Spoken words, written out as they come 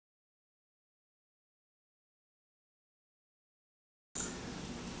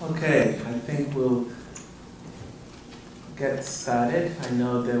Okay, I think we'll get started. I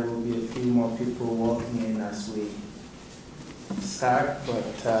know there will be a few more people walking in as we start,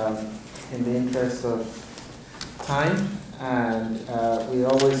 but in the interest of time, and we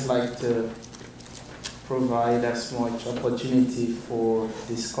always like to provide as much opportunity for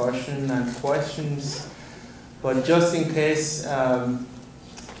discussion and questions, but just in case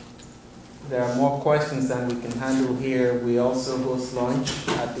there are more questions than we can handle here, we also host lunch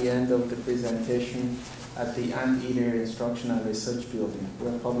at the end of the presentation at the Anteater Instruction and Research Building,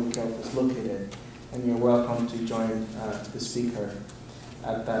 where Public Health is located, and you're welcome to join the speaker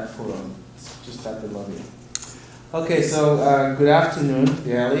at that forum. It's just at the lobby. Okay, so good afternoon,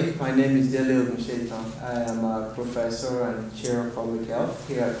 Yali. My name is Dele Ogunsetan. I am a professor and chair of public health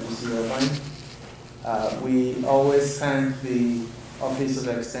here at UC Irvine. We always thank the Office of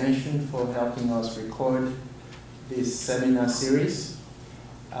Extension for helping us record this seminar series.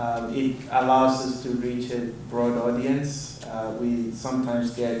 It allows us to reach a broad audience. We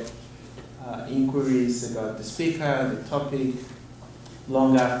sometimes get inquiries about the speaker, the topic,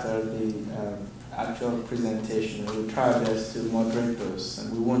 long after the actual presentation. We try our best to moderate those,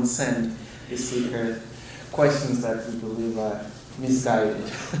 and we won't send the speaker questions that we believe are misguided.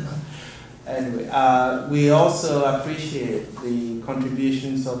 Anyway, we also appreciate the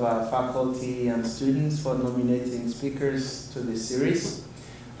contributions of our faculty and students for nominating speakers to this series.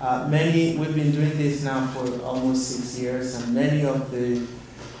 We've been doing this now for almost 6 years, and many of the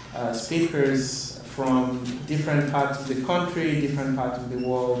speakers from different parts of the country, different parts of the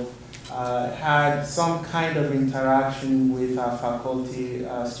world, had some kind of interaction with our faculty,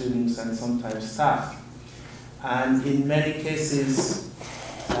 students, and sometimes staff. And in many cases,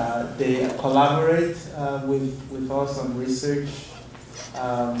 they collaborate with us on research,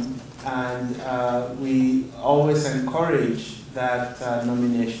 and we always encourage that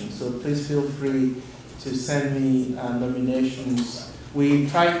nomination. So please feel free to send me nominations. We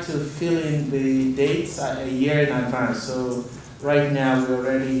try to fill in the dates a year in advance. So right now we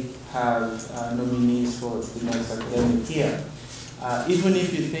already have nominees for the next academic year. Even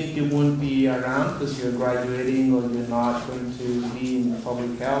if you think you won't be around because you're graduating or you're not going to be in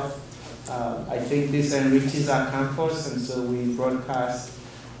public health, I think this enriches our campus, and so we broadcast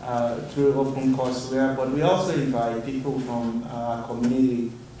through OpenCourseware, but we also invite people from our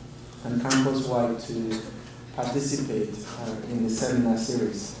community and campus-wide to participate in the seminar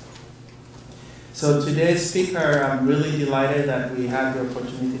series. So today's speaker, I'm really delighted that we had the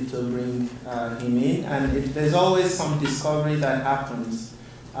opportunity to bring him in, and there's always some discovery that happens.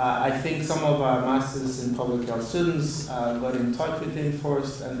 I think some of our masters in public health students got in touch with him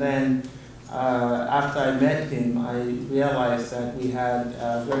first, and then after I met him, I realized that we had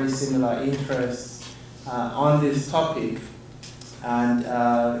very similar interests on this topic,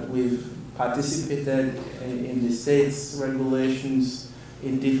 and we've participated in the state's regulations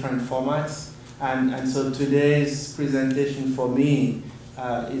in different formats. And so today's presentation for me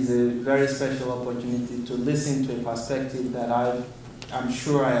is a very special opportunity to listen to a perspective that I'm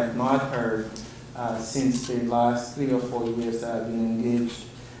sure I have not heard since the last 3 or 4 years that I've been engaged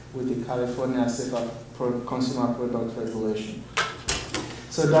with the California Safter Consumer Product Regulation.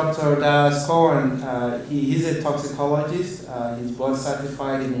 So Dr. Dallas Cowan, he's a toxicologist. He's board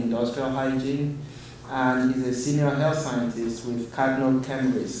certified in industrial hygiene, and he's a senior health scientist with Cardinal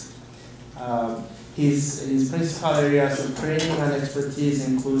ChemRisk. His principal areas of training and expertise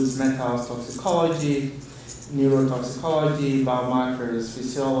includes mental health toxicology, neurotoxicology, biomarkers,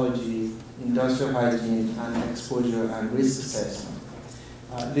 physiology, industrial hygiene, and exposure and risk assessment.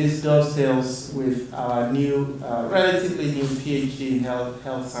 This dovetails with our new, relatively new Ph.D. in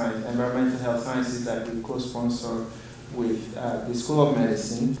health science, environmental health sciences that we co-sponsor with the School of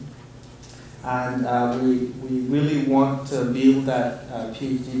Medicine. And we really want to build that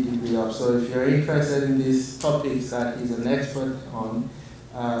PhD degree up. So if you're interested in these topics that he's an expert on,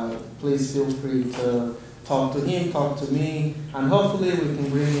 please feel free to talk to him, talk to me, and hopefully we can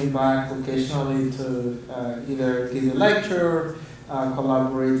bring him back occasionally to either give a lecture,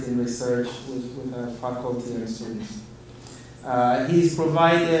 collaborate in research with our faculty and students. He's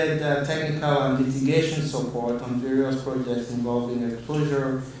provided technical and litigation support on various projects involving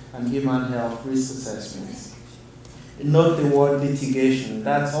exposure and human health risk assessments. Note the word litigation.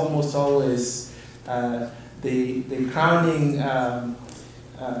 That's almost always the crowning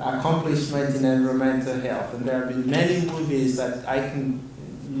accomplishment in environmental health. And there have been many movies that I can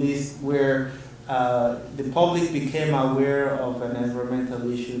list where the public became aware of an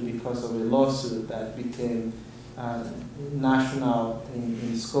environmental issue because of a lawsuit that became national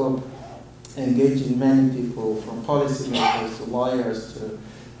in scope, engaging many people, from policymakers to lawyers to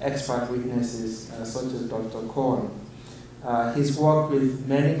expert witnesses such as Dr. Cowan. He's worked with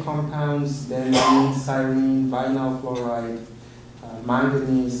many compounds: benzene, styrene, vinyl chloride,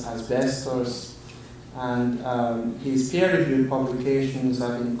 manganese, asbestos, and his peer-reviewed publications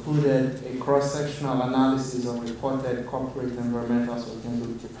have included a cross-sectional analysis of reported corporate environmental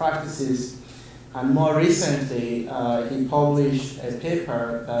sustainability practices. And more recently, he published a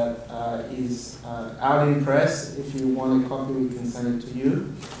paper that is out in press. If you want a copy, we can send it to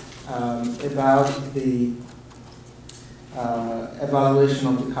you, about the evaluation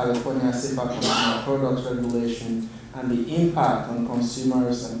of the California Safer Consumer Products Regulation and the impact on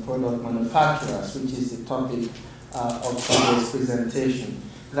consumers and product manufacturers, which is the topic of today's presentation.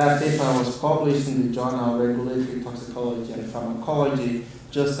 That paper was published in the journal Regulatory Toxicology and Pharmacology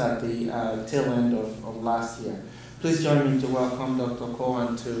just at the tail end of last year. Please join me to welcome Dr.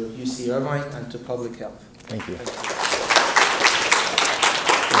 Cowan to UC Irvine and to Public Health. Thank you.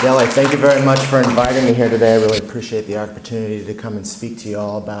 Dele, thank you very much for inviting me here today. I really appreciate the opportunity to come and speak to you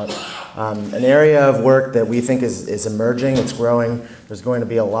all about an area of work that we think is emerging. It's growing. There's going to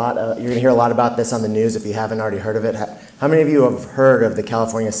be a lot. You're going to hear a lot about this on the news if you haven't already heard of it. How many of you have heard of the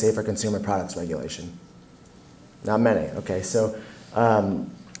California Safer Consumer Products Regulation? Not many. Okay, so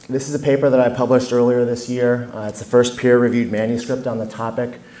this is a paper that I published earlier this year. It's the first peer-reviewed manuscript on the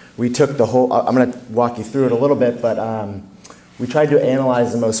topic. We took the whole. I'm going to walk you through it a little bit, but we tried to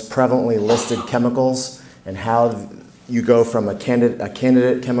analyze the most prevalently listed chemicals and how you go from a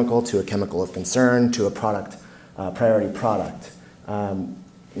candidate chemical to a chemical of concern to a product, priority product.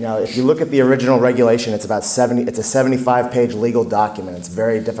 Now, if you look at the original regulation, it's about 70. It's a 75-page legal document. It's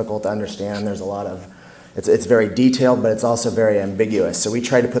very difficult to understand. There's a lot of. It's very detailed, but it's also very ambiguous. So we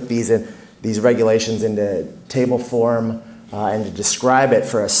tried to put these regulations into table form and to describe it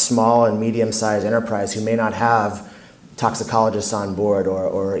for a small and medium-sized enterprise who may not have toxicologists on board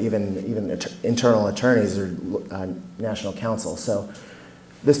or even internal attorneys or national counsel. So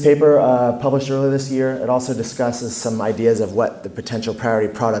this paper published earlier this year, it also discusses some ideas of what the potential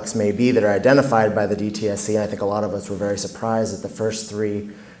priority products may be that are identified by the DTSC. And I think a lot of us were very surprised at the first three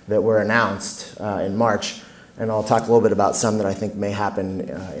that were announced in March. And I'll talk a little bit about some that I think may happen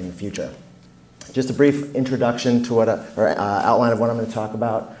in the future. Just a brief introduction to outline of what I'm going to talk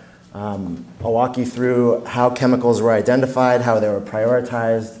about. I'll walk you through how chemicals were identified, how they were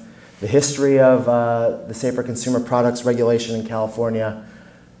prioritized, the history of the Safer Consumer Products Regulation in California,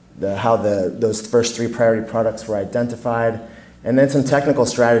 how those first three priority products were identified, and then some technical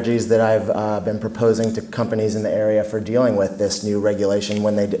strategies that I've been proposing to companies in the area for dealing with this new regulation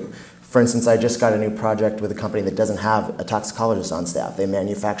when they do. For instance, I just got a new project with a company that doesn't have a toxicologist on staff. They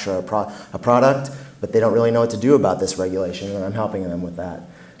manufacture a product, but they don't really know what to do about this regulation, and I'm helping them with that.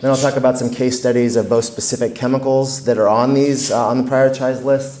 Then I'll talk about some case studies of both specific chemicals that are on these on the prioritized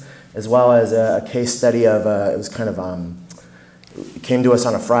list, as well as a case study of it was kind of it came to us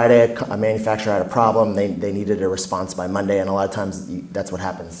on a Friday. A manufacturer had a problem. They needed a response by Monday, and a lot of times that's what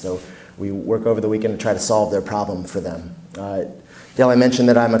happens. So we work over the weekend to try to solve their problem for them. Dale, I mentioned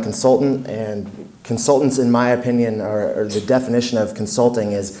that I'm a consultant, and consultants, in my opinion, or the definition of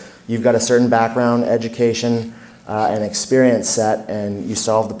consulting is you've got a certain background, education, and experience set, and you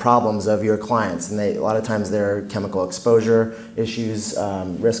solve the problems of your clients. And a lot of times they're chemical exposure issues,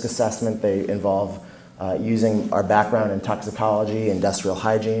 risk assessment. They involve using our background in toxicology, industrial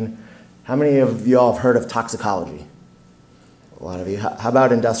hygiene. How many of you all have heard of toxicology? A lot of you. How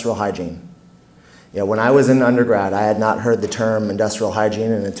about industrial hygiene? Yeah, when I was in undergrad, I had not heard the term industrial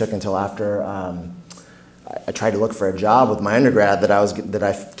hygiene, and it took until after I tried to look for a job with my undergrad that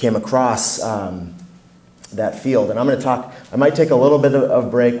I came across that field. And I'm going to talk, I might take a little bit of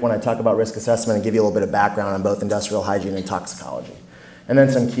break when I talk about risk assessment and give you a little bit of background on both industrial hygiene and toxicology. And then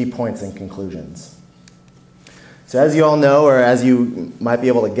some key points and conclusions. So as you all know, or as you might be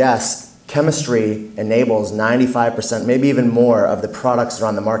able to guess, chemistry enables 95%, maybe even more, of the products that are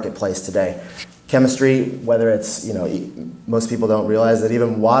on the marketplace today. Chemistry, whether it's, most people don't realize that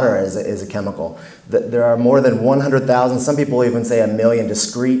even water is a chemical. There are more than 100,000, some people even say 1 million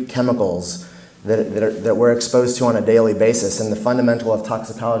discrete chemicals that we're exposed to on a daily basis. And the fundamental of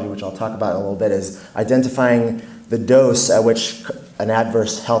toxicology, which I'll talk about in a little bit, is identifying the dose at which an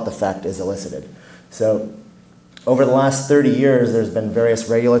adverse health effect is elicited. So over the last 30 years, there's been various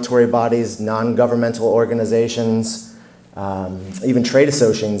regulatory bodies, non-governmental organizations, even trade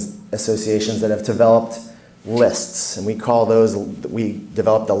associations that have developed lists. And we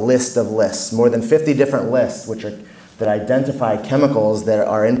developed a list of lists, more than 50 different lists, that identify chemicals that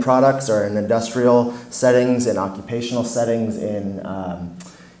are in products or in industrial settings, in occupational settings, in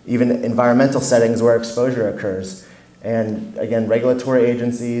even environmental settings where exposure occurs. And again, regulatory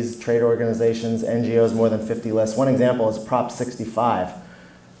agencies, trade organizations, NGOs, more than 50 lists. One example is Prop 65.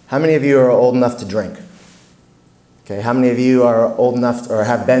 How many of you are old enough to drink? Okay, how many of you are old enough or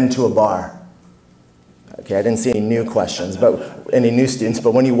have been to a bar? Okay, I didn't see any new questions, but any new students.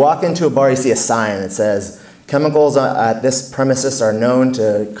 But when you walk into a bar, you see a sign that says, chemicals at this premises are known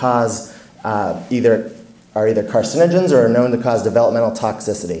to cause either carcinogens or are known to cause developmental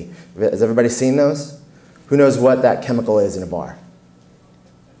toxicity. Has everybody seen those? Who knows what that chemical is in a bar?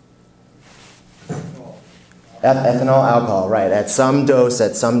 Ethanol, alcohol, right. At some dose,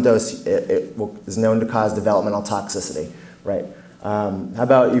 it is known to cause developmental toxicity, right. How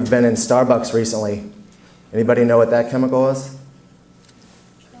about you've been in Starbucks recently? Anybody know what that chemical is?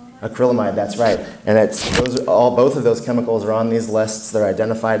 Acrylamide, that's right. And both of those chemicals are on these lists. They're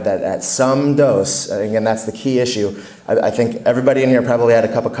identified that at some dose, again, that's the key issue. I think everybody in here probably had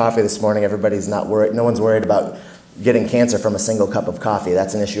a cup of coffee this morning. Everybody's not worried. No one's worried about getting cancer from a single cup of coffee.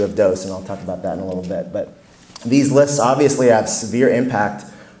 That's an issue of dose, and I'll talk about that in a little bit. But these lists obviously have severe impact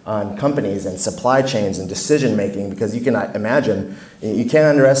on companies and supply chains and decision making, because you can imagine, you can't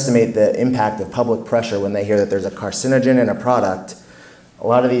underestimate the impact of public pressure when they hear that there's a carcinogen in a product. A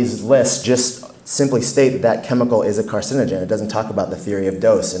lot of these lists just simply state that that chemical is a carcinogen. It doesn't talk about the theory of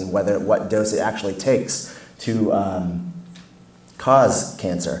dose and what dose it actually takes to cause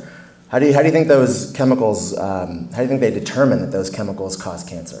cancer. How do you think those chemicals, how do you think they determine that those chemicals cause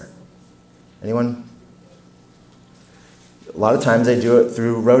cancer? Anyone? A lot of times they do it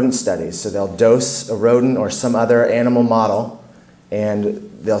through rodent studies. So they'll dose a rodent or some other animal model, and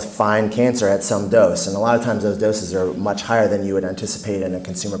they'll find cancer at some dose. And a lot of times those doses are much higher than you would anticipate in a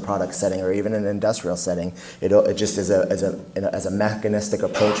consumer product setting or even in an industrial setting. It just is as a mechanistic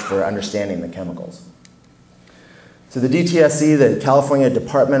approach for understanding the chemicals. So the DTSC, the California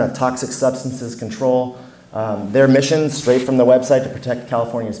Department of Toxic Substances Control, their mission, straight from the website, to protect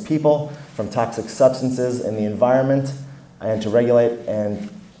California's people from toxic substances in the environment and to regulate and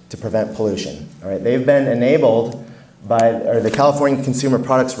to prevent pollution. All right, they've been enabled by, or the California Consumer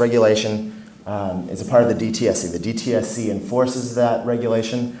Products Regulation is a part of the DTSC. The DTSC enforces that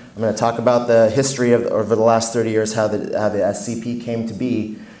regulation. I'm going to talk about the history of over the last 30 years, how the SCP came to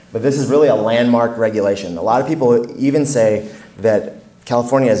be. But this is really a landmark regulation. A lot of people even say that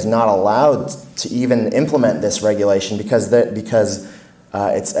California is not allowed to even implement this regulation because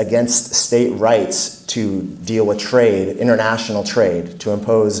it's against state rights to deal with trade, international trade, to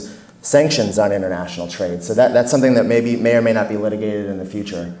impose sanctions on international trade. So that's something that may or may not be litigated in the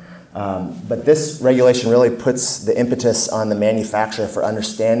future. But this regulation really puts the impetus on the manufacturer for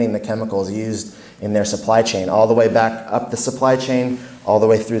understanding the chemicals used in their supply chain, all the way back up the supply chain, all the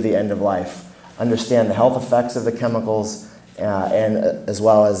way through the end of life. Understand the health effects of the chemicals, and as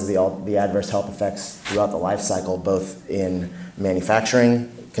well as the adverse health effects throughout the life cycle, both in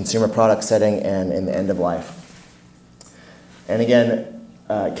manufacturing, consumer product setting, and in the end of life. And again,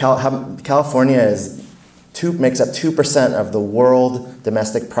 California makes up 2% of the world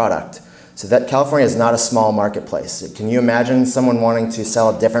domestic product. So that California is not a small marketplace. Can you imagine someone wanting to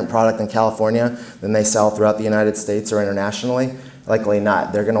sell a different product in California than they sell throughout the United States or internationally? Likely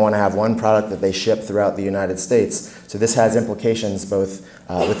not. They're going to want to have one product that they ship throughout the United States. So this has implications both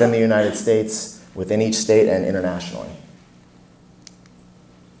within the United States, within each state, and internationally.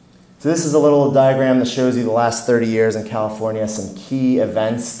 So this is a little diagram that shows you the last 30 years in California, some key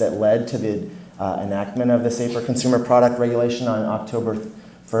events that led to the enactment of the Safer Consumer Product Regulation on October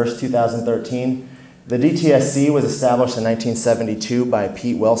 1st, 2013. The DTSC was established in 1972 by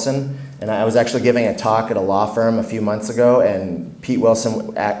Pete Wilson, and I was actually giving a talk at a law firm a few months ago, and Pete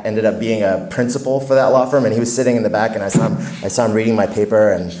Wilson ended up being a principal for that law firm, and he was sitting in the back, and I saw him reading my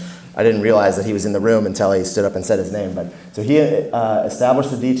paper, and I didn't realize that he was in the room until he stood up and said his name. So he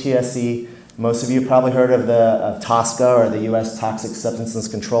established the DTSC. Most of you probably heard of TSCA, or the U.S. Toxic Substances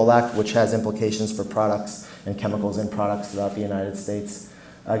Control Act, which has implications for products and chemicals in products throughout the United States.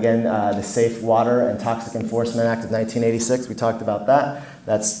 Again, the Safe Water and Toxic Enforcement Act of 1986, we talked about that.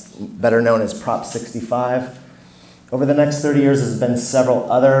 That's better known as Prop 65. Over the next 30 years, there's been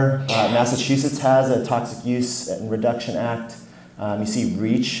several other. Massachusetts has a Toxic Use and Reduction Act. You see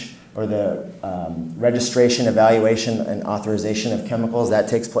REACH, or the Registration, Evaluation, and Authorization of Chemicals.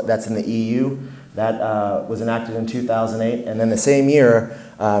 That's in the EU. That was enacted in 2008. And then the same year,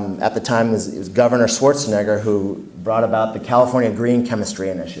 at the time, it was Governor Schwarzenegger who brought about the California Green Chemistry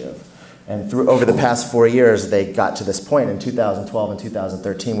Initiative. And over the past 4 years, they got to this point in 2012 and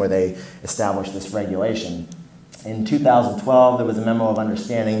 2013 where they established this regulation. In 2012, there was a memo of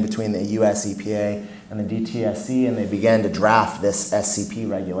understanding between the US EPA and the DTSC, and they began to draft this SCP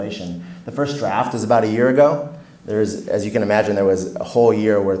regulation. The first draft was about a year ago. There's, as you can imagine, there was a whole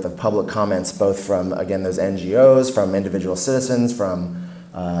year worth of public comments, both from, again, those NGOs, from individual citizens, from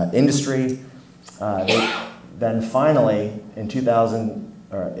industry. Then finally,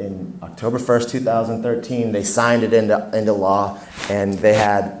 in October 1st, 2013, they signed it into law, and they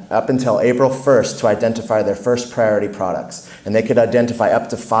had up until April 1st to identify their first priority products. And they could identify up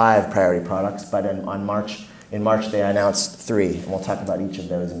to 5 priority products, but in March they announced 3, and we'll talk about each of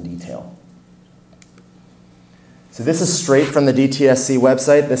those in detail. So this is straight from the DTSC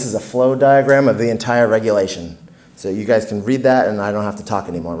website. This is a flow diagram of the entire regulation. So you guys can read that, and I don't have to talk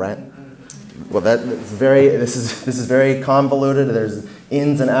anymore, right? Well, this is very convoluted. There's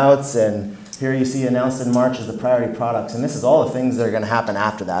ins and outs, and here you see announced in March as the priority products. And this is all the things that are going to happen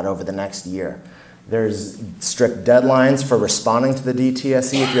after that over the next year. There's strict deadlines for responding to the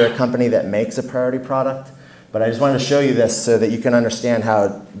DTSC if you're a company that makes a priority product. But I just wanted to show you this so that you can understand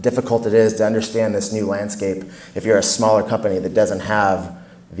how difficult it is to understand this new landscape if you're a smaller company that doesn't have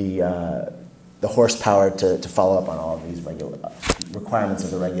the horsepower to follow up on all of these requirements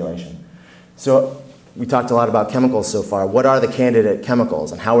of the regulation. So we talked a lot about chemicals so far. What are the candidate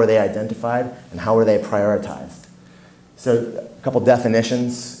chemicals, and how were they identified, and how were they prioritized? So a couple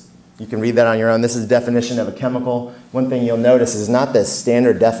definitions. You can read that on your own. This is a definition of a chemical. One thing you'll notice is not the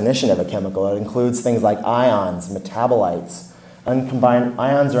standard definition of a chemical. It includes things like ions, metabolites,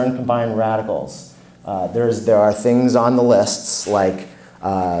 ions or uncombined radicals. There are things on the lists like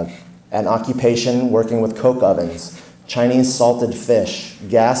an occupation working with coke ovens, Chinese salted fish,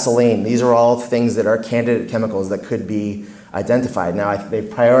 gasoline. These are all things that are candidate chemicals that could be identified. Now, they've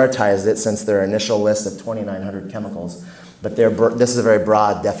prioritized it since their initial list of 2,900 chemicals, but this is a very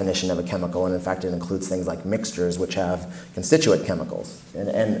broad definition of a chemical, and in fact, it includes things like mixtures, which have constituent chemicals.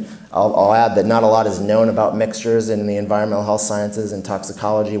 And I'll add that not a lot is known about mixtures in the environmental health sciences and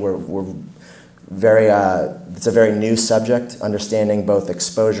toxicology. It's a very new subject, understanding both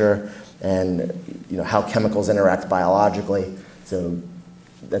exposure and how chemicals interact biologically. So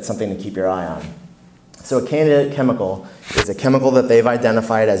that's something to keep your eye on. So a candidate chemical is a chemical that they've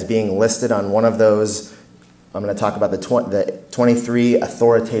identified as being listed on one of those. I'm going to talk about the 23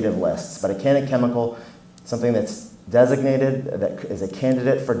 authoritative lists. But a candidate chemical, something that's designated, that is a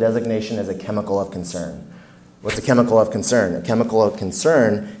candidate for designation as a chemical of concern. What's a chemical of concern? A chemical of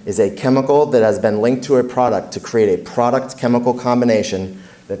concern is a chemical that has been linked to a product to create a product-chemical combination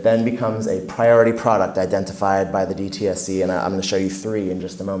that then becomes a priority product identified by the DTSC, and I'm going to show you 3 in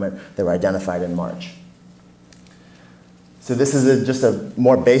just a moment that were identified in March. So this is just a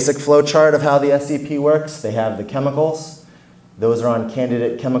more basic flow chart of how the SCP works. They have the chemicals. Those are on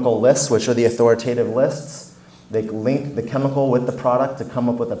candidate chemical lists, which are the authoritative lists. They link the chemical with the product to come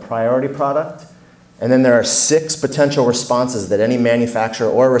up with a priority product. And then there are 6 potential responses that any manufacturer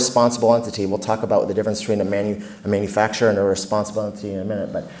or responsible entity, we'll talk about the difference between a manufacturer and a responsible entity in a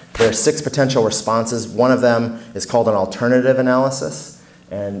minute, but there are 6 potential responses. One of them is called an alternative analysis,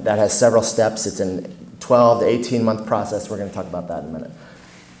 and that has several steps. It's a 12 to 18-month process. We're going to talk about that in a minute.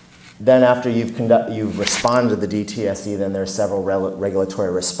 Then after you've responded to the DTSC, then there are several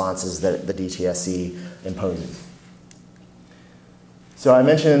regulatory responses that the DTSC imposes. So I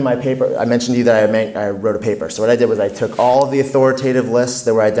mentioned in my paper, I mentioned to you that I wrote a paper. So what I did was I took all of the authoritative lists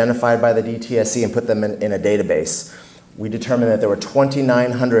that were identified by the DTSC and put them in a database. We determined that there were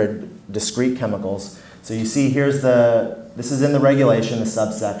 2,900 discrete chemicals. So you see this is in the regulation, the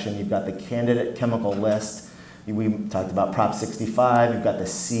subsection. You've got the candidate chemical list. We talked about Prop 65. You've got the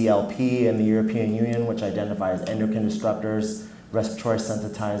CLP in the European Union, which identifies endocrine disruptors, respiratory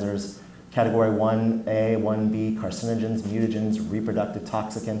sensitizers, Category 1A, 1B, carcinogens, mutagens, reproductive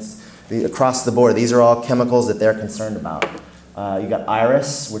toxicants. Across the board, these are all chemicals that they're concerned about. You got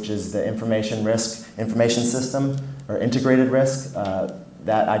IRIS, which is the information system, or integrated risk.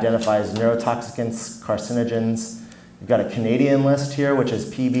 That identifies neurotoxicants, carcinogens. You've got a Canadian list here, which is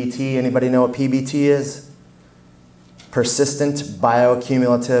PBT. Anybody know what PBT is? Persistent,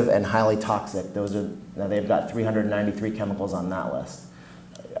 bioaccumulative, and highly toxic. Now they've got 393 chemicals on that list.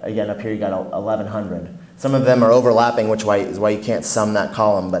 Again, up here you got 1,100. Some of them are overlapping, which is why you can't sum that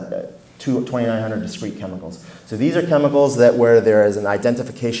column, but 2,900 discrete chemicals. So these are chemicals where there is an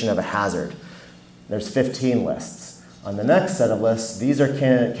identification of a hazard. There's 15 lists. On the next set of lists, these are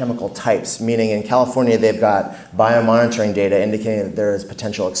candidate chemical types, meaning in California they've got biomonitoring data indicating that there is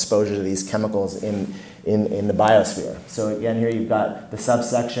potential exposure to these chemicals in the biosphere. So again, here you've got the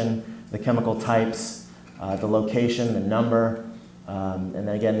subsection, the chemical types, the location, the number, and then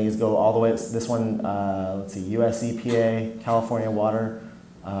again, these go all the way. This one, let's see, US EPA, California Water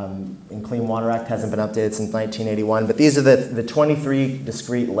and Clean Water Act hasn't been updated since 1981. But these are the 23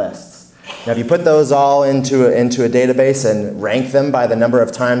 discrete lists. Now, if you put those all into a database and rank them by the number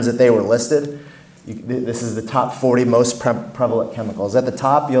of times that they were listed, this is the top 40 most prevalent chemicals. At the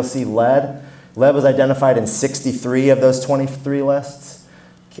top, you'll see lead. Lead was identified in 63 of those 23 lists.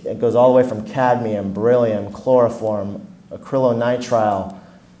 It goes all the way from cadmium, beryllium, chloroform, acrylonitrile,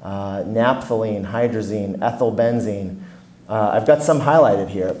 naphthalene, hydrazine, ethylbenzene. I've got some highlighted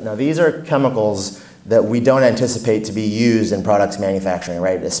here. Now, these are chemicals that we don't anticipate to be used in products manufacturing,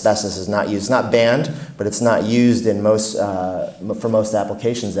 right? Asbestos is not used. It's not banned, but it's not used in for most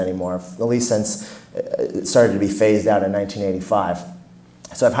applications anymore, at least since it started to be phased out in 1985.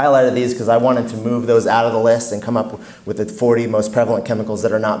 So I've highlighted these because I wanted to move those out of the list and come up with the 40 most prevalent chemicals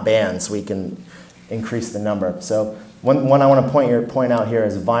that are not banned so we can increase the number. So one I want to point out here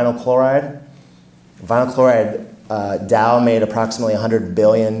is vinyl chloride. Vinyl chloride, Dow made approximately 100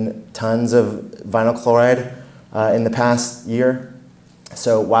 billion tons of vinyl chloride in the past year.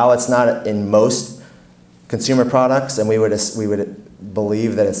 So while it's not in most consumer products, and we would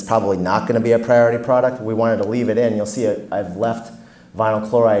believe that it's probably not going to be a priority product, we wanted to leave it in. You'll see I've left vinyl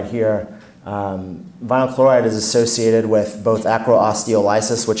chloride here. Vinyl chloride is associated with both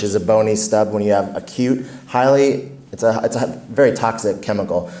acroosteolysis, which is a bony stub when you have acute, it's a very toxic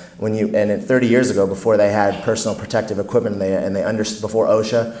chemical. And 30 years ago, before they had personal protective equipment before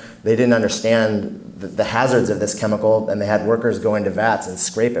OSHA, they didn't understand the hazards of this chemical, and they had workers go into vats and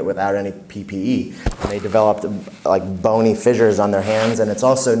scrape it without any PPE. And they developed like bony fissures on their hands, and it's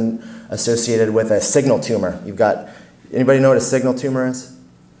also associated with a signal tumor. Anybody know what a signal tumor is?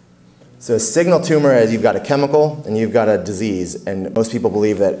 So a signal tumor is you've got a chemical and you've got a disease, and most people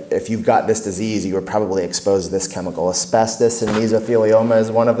believe that if you've got this disease, you were probably exposed to this chemical. Asbestos and mesothelioma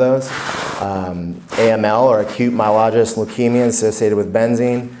is one of those. AML, or acute myelogenous leukemia, is associated with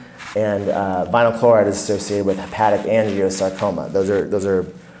benzene, and vinyl chloride is associated with hepatic angiosarcoma. Those are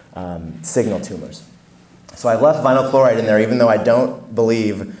signal tumors. So I've left vinyl chloride in there, even though I don't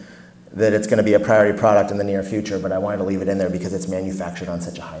believe that it's going to be a priority product in the near future, but I wanted to leave it in there because it's manufactured on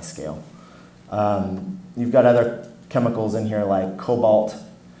such a high scale. You've got other chemicals in here like cobalt.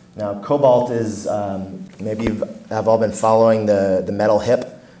 Now, cobalt is, maybe you have all been following the metal hip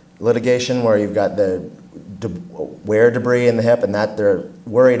litigation, where you've got the wear debris in the hip, and that they're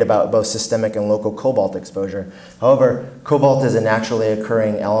worried about both systemic and local cobalt exposure. However, cobalt is a naturally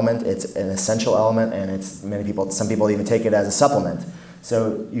occurring element. It's an essential element, and some people even take it as a supplement.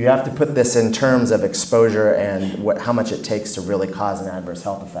 So you have to put this in terms of exposure and how much it takes to really cause an adverse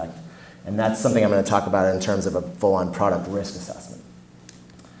health effect. And that's something I'm going to talk about in terms of a full-on product risk assessment.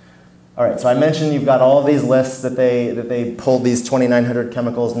 All right, so I mentioned you've got all of these lists that they pulled these 2,900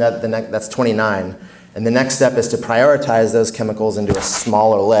 chemicals, and that's 29. And the next step is to prioritize those chemicals into a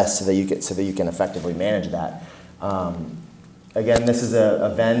smaller list so that you can effectively manage that. Again, this is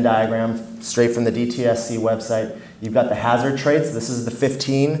a Venn diagram straight from the DTSC website. You've got the hazard traits. This is the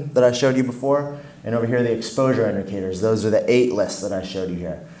 15 that I showed you before. And over here, the exposure indicators. Those are the 8 lists that I showed you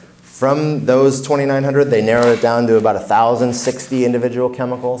here. From those 2,900, they narrowed it down to about 1,060 individual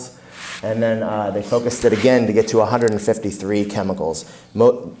chemicals. And then they focused it again to get to 153 chemicals.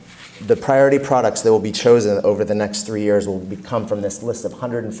 The priority products that will be chosen over the next 3 years will come from this list of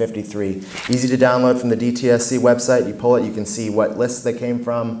 153. Easy to download from the DTSC website. You pull it, you can see what lists they came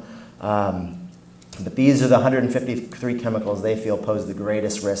from. But these are the 153 chemicals they feel pose the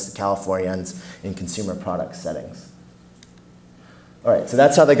greatest risk to Californians in consumer product settings. All right, so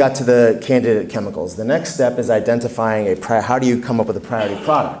that's how they got to the candidate chemicals. The next step is identifying how do you come up with a priority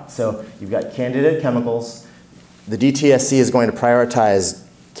product? So you've got candidate chemicals. The DTSC is going to prioritize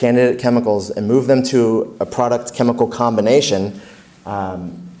candidate chemicals and move them to a product chemical combination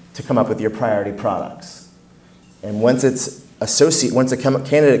to come up with your priority products. And once a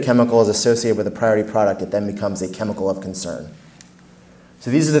candidate chemical is associated with a priority product, it then becomes a chemical of concern. So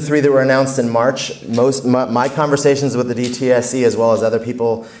these are the 3 that were announced in March. My conversations with the DTSC, as well as other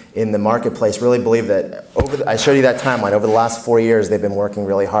people in the marketplace, really believe that I showed you that timeline. Over the last 4 years, they've been working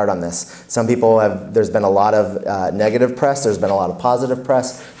really hard on this. Some people there's been a lot of negative press, there's been a lot of positive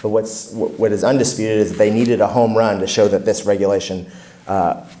press, but what is undisputed is that they needed a home run to show that this regulation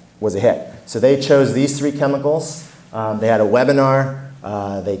was a hit. So they chose these 3 chemicals. They had a webinar.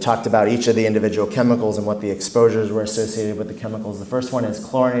 They talked about each of the individual chemicals and what the exposures were associated with the chemicals. The first one is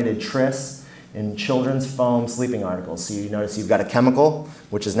chlorinated tris in children's foam sleeping articles. So you notice you've got a chemical,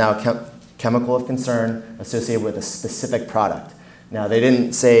 which is now a chemical of concern associated with a specific product. Now, they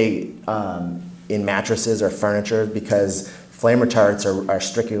didn't say in mattresses or furniture, because flame retardants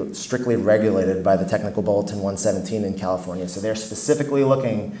are strictly regulated by the Technical Bulletin 117 in California. So they're specifically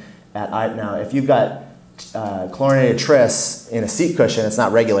looking at, now if you've got chlorinated tris in a seat cushion, it's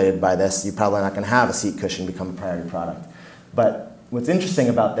not regulated by this. You're probably not going to have a seat cushion become a priority product. But what's interesting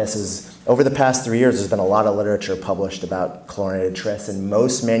about this is over the past 3 years, there's been a lot of literature published about chlorinated tris, and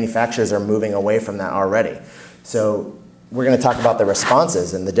most manufacturers are moving away from that already. So we're going to talk about the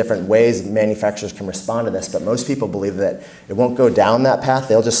responses and the different ways manufacturers can respond to this, but most people believe that it won't go down that path.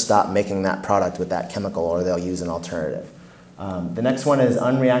 They'll just stop making that product with that chemical, or they'll use an alternative. The next one is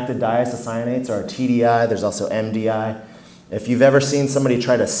unreacted diisocyanates, or TDI. There's also MDI. If you've ever seen somebody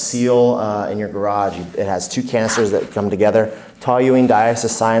try to seal in your garage, it has two canisters that come together. Toluene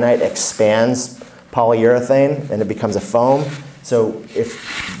diisocyanate expands polyurethane and it becomes a foam. So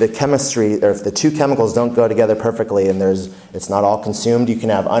if the chemistry, or if the two chemicals don't go together perfectly and it's not all consumed, you can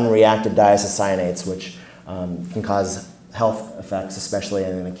have unreacted diisocyanates, which can cause health effects, especially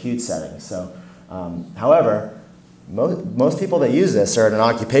in an acute setting. So, however, most people that use this are in an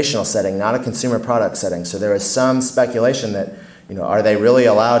occupational setting, not a consumer product setting. So there is some speculation that, are they really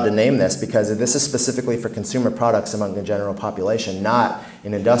allowed to name this? Because this is specifically for consumer products among the general population, not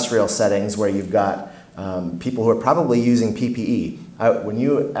in industrial settings where you've got people who are probably using PPE. When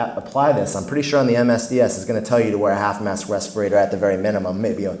you apply this, I'm pretty sure on the MSDS it's going to tell you to wear a half-mask respirator at the very minimum,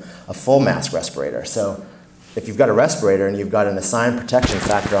 maybe a full mask respirator. So if you've got a respirator and you've got an assigned protection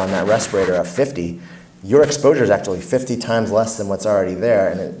factor on that respirator of 50, your exposure is actually 50 times less than what's already there,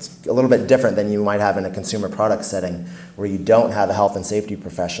 and it's a little bit different than you might have in a consumer product setting where you don't have a health and safety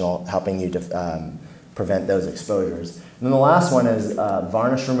professional helping you to prevent those exposures. And then the last one is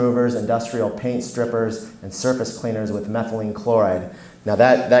varnish removers, industrial paint strippers, and surface cleaners with methylene chloride. Now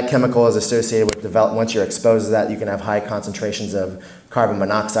that chemical is associated with once you're exposed to that, you can have high concentrations of carbon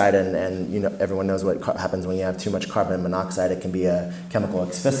monoxide, and everyone knows what happens when you have too much carbon monoxide. It can be a chemical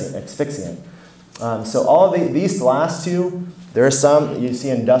asphyxiant. So all of these last two, there are some, you see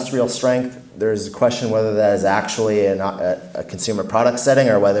industrial strength. There's a question whether that is actually a consumer product setting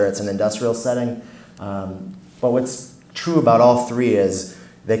or whether it's an industrial setting. But what's true about all three is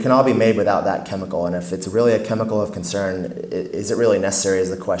they can all be made without that chemical. And if it's really a chemical of concern, is it really necessary is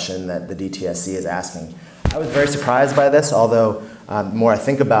the question that the DTSC is asking. I was very surprised by this, although the more I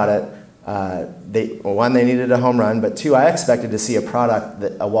think about it, one, they needed a home run, but two, I expected to see a product,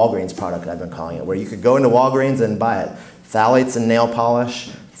 a Walgreens product I've been calling it, where you could go into Walgreens and buy it. Phthalates in nail polish,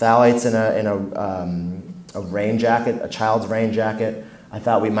 phthalates in a rain jacket, a child's rain jacket. I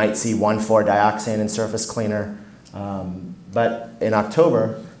thought we might see 1,4-dioxane in surface cleaner. But in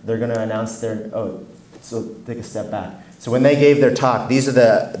October, they're going to announce so take a step back. So when they gave their talk, these are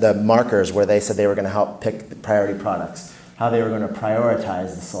the markers where they said they were going to help pick the priority products, how they were going to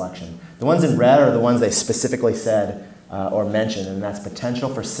prioritize the selection. The ones in red are the ones they specifically said or mentioned, and that's potential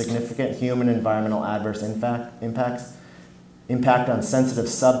for significant human environmental adverse impacts, impact on sensitive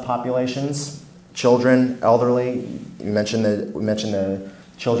subpopulations, children, elderly. We mentioned the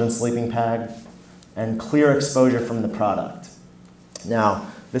children's sleeping pad, and clear exposure from the product. Now,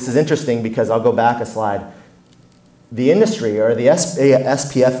 this is interesting because I'll go back a slide. The industry, or the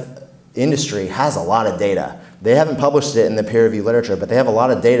SPF industry, has a lot of data. They haven't published it in the peer-reviewed literature, but they have a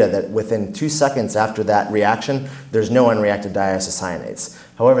lot of data that within 2 seconds after that reaction, there's no unreacted diisocyanates.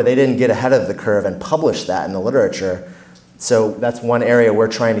 However, they didn't get ahead of the curve and publish that in the literature. So that's one area we're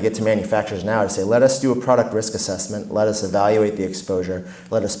trying to get to manufacturers now to say, let us do a product risk assessment, let us evaluate the exposure,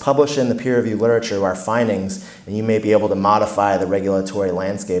 let us publish in the peer-reviewed literature our findings, and you may be able to modify the regulatory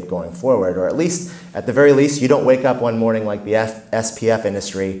landscape going forward. Or at the very least, you don't wake up one morning like the SPF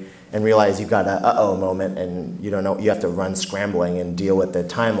industry and realize you've got an uh-oh moment and you don't know, you have to run scrambling and deal with the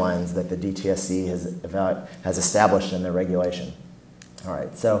timelines that the DTSC has established in their regulation. All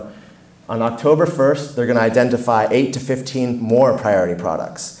right, so on October 1st, they're going to identify 8 to 15 more priority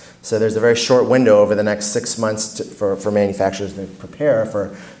products. So there's a very short window over the next 6 months for manufacturers to prepare,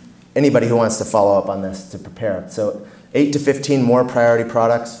 for anybody who wants to follow up on this to prepare. So 8 to 15 more priority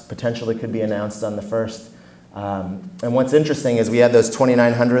products potentially could be announced on the 1st. And what's interesting is we had those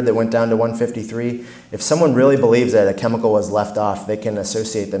 2,900 that went down to 153. If someone really believes that a chemical was left off, they can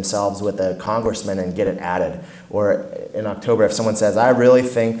associate themselves with a congressman and get it added. Or in October, if someone says, I really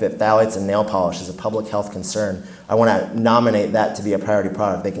think that phthalates in nail polish is a public health concern, I want to nominate that to be a priority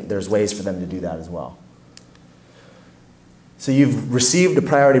product, there's ways for them to do that as well. So you've received a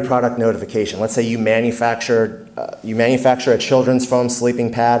priority product notification. Let's say you manufacture a children's foam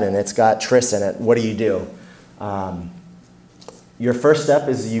sleeping pad and it's got tris in it. What do? Your first step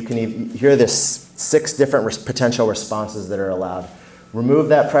is here are the 6 different potential responses that are allowed. Remove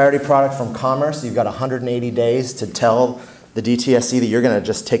that priority product from commerce. You've got 180 days to tell the DTSC that you're going to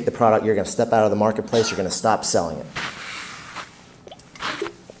just take the product, you're going to step out of the marketplace, you're going to stop selling it.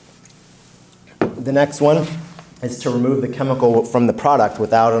 The next one is to remove the chemical from the product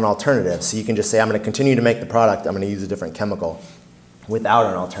without an alternative. So you can just say, I'm going to continue to make the product, I'm going to use a different chemical without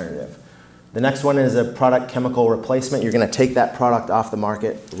an alternative. The next one is a product chemical replacement. You're going to take that product off the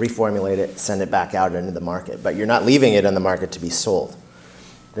market, reformulate it, send it back out into the market, but you're not leaving it in the market to be sold.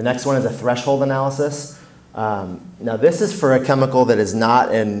 The next one is a threshold analysis. Now this is for a chemical that is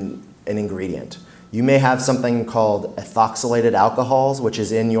not an ingredient. You may have something called ethoxylated alcohols, which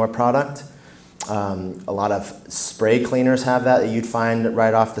is in your product. A lot of spray cleaners have that you'd find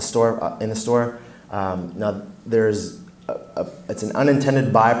right off the store, in the store. Now it's an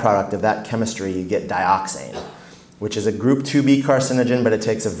unintended byproduct of that chemistry. You get dioxane, which is a group 2B carcinogen, but it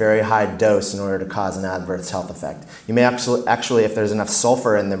takes a very high dose in order to cause an adverse health effect. You may actually, if there's enough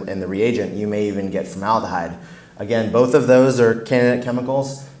sulfur in the reagent, you may even get formaldehyde. Again, both of those are candidate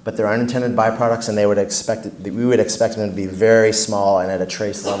chemicals, but they're unintended byproducts, and we would expect them to be very small and at a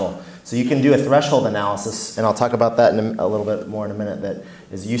trace level. So you can do a threshold analysis, and I'll talk about that in a little bit more in a minute, that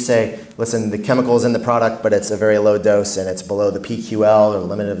is you say, listen, the chemical is in the product, but it's a very low dose, and it's below the PQL or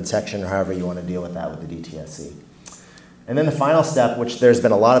limit of detection, or however you want to deal with that with the DTSC. And then the final step, which there's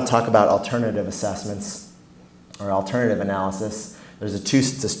been a lot of talk about alternative assessments or alternative analysis. There's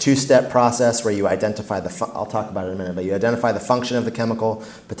this two-step process where you identify I'll talk about it in a minute, but you identify the function of the chemical,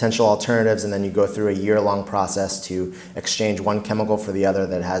 potential alternatives, and then you go through a year-long process to exchange one chemical for the other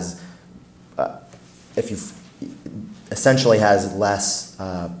that has, essentially has less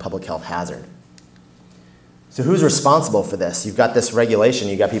public health hazard. So who's responsible for this? You've got this regulation.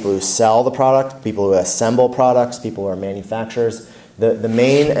 You've got people who sell the product, people who assemble products, people who are manufacturers. The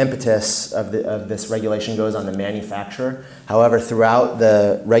main impetus of this regulation goes on the manufacturer. However, throughout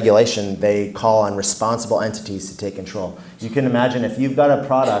the regulation, they call on responsible entities to take control. You can imagine if you've got a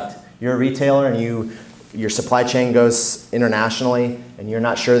product, you're a retailer, and your supply chain goes internationally, and you're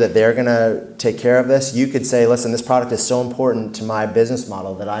not sure that they're going to take care of this, you could say, listen, this product is so important to my business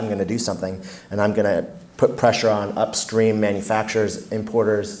model that I'm going to do something, and I'm going to put pressure on upstream manufacturers,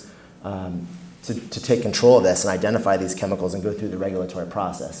 importers, to take control of this and identify these chemicals and go through the regulatory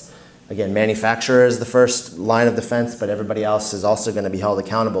process. Again, manufacturer is the first line of defense, but everybody else is also going to be held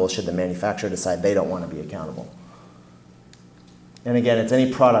accountable should the manufacturer decide they don't want to be accountable. And again, it's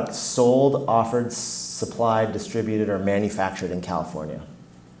any product sold, offered, supplied, distributed, or manufactured in California.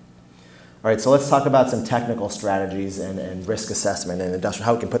 All right, so let's talk about some technical strategies and risk assessment and industrial,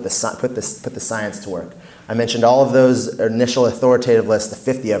 how we can put the science to work. I mentioned all of those initial authoritative lists, the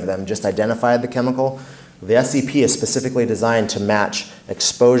 50 of them, just identified the chemical. The SCP is specifically designed to match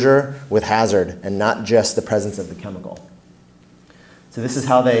exposure with hazard and not just the presence of the chemical. So this is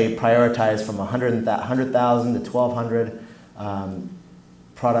how they prioritize from 100,000 to 1,200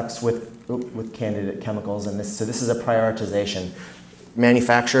 products with candidate chemicals, and so this is a prioritization.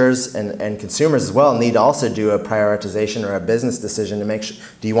 Manufacturers and consumers as well need to also do a prioritization or a business decision to make sure,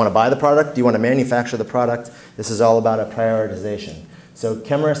 do you want to buy the product? Do you want to manufacture the product? This is all about a prioritization. So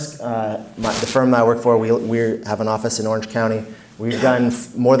Chemrisk, the firm I work for, we have an office in Orange County. We've done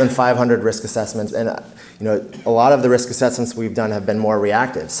more than 500 risk assessments, and a lot of the risk assessments we've done have been more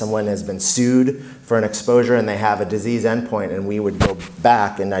reactive. Someone has been sued for an exposure and they have a disease endpoint, and we would go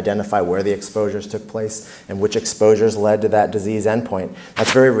back and identify where the exposures took place and which exposures led to that disease endpoint.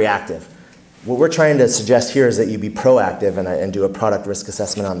 That's very reactive. What we're trying to suggest here is that you be proactive and do a product risk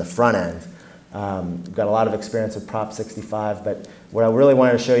assessment on the front end. We've got a lot of experience with Prop 65, but what I really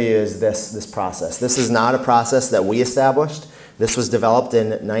wanted to show you is this process. This is not a process that we established. This was developed in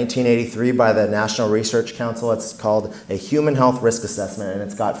 1983 by the National Research Council. It's called a Human Health Risk Assessment, and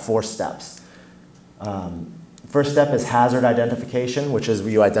it's got 4 steps. First step is hazard identification, which is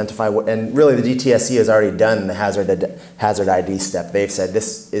where you identify, and really the DTSC has already done the hazard ID step. They've said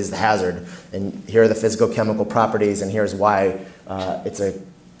this is the hazard, and here are the physical chemical properties, and here's why it's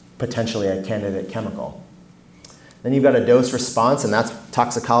potentially a candidate chemical. Then you've got a dose response, and that's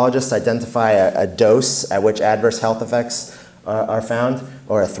toxicologists identify a dose at which adverse health effects are found,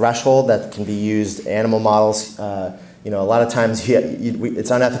 or a threshold that can be used. Animal models, a lot of times it's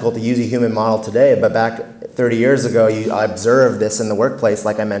unethical to use a human model today, but back 30 years ago, I observed this in the workplace,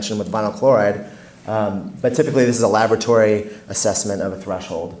 like I mentioned with vinyl chloride. But typically, this is a laboratory assessment of a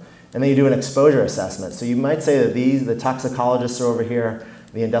threshold. And then you do an exposure assessment. So you might say that the toxicologists are over here,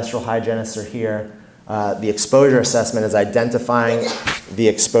 the industrial hygienists are here. The exposure assessment is identifying the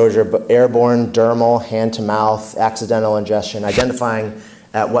exposure, airborne, dermal, hand-to-mouth, accidental ingestion, identifying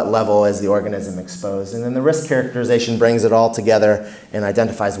at what level is the organism exposed. And then the risk characterization brings it all together and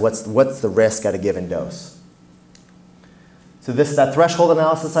identifies what's the risk at a given dose. So that threshold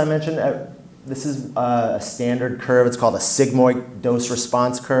analysis I mentioned, this is a standard curve. It's called a sigmoid dose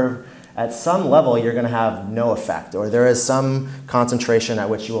response curve. at some level you're going to have no effect, or there is some concentration at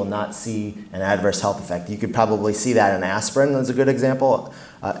which you will not see an adverse health effect. You could probably see that in aspirin as a good example.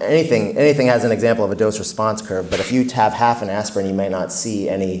 Anything has an example of a dose-response curve, but if you have half an aspirin, you may not see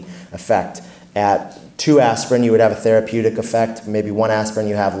any effect. At 2 aspirin, you would have a therapeutic effect. Maybe 1 aspirin,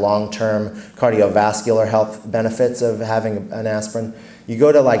 you have long-term cardiovascular health benefits of having an aspirin. You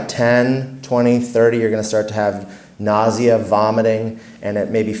go to like 10, 20, 30, you're going to start to have nausea, vomiting, and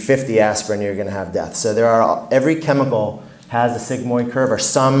at maybe 50 aspirin, you're going to have death. So every chemical has a sigmoid curve or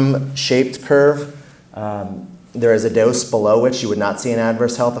some shaped curve. There is a dose below which you would not see an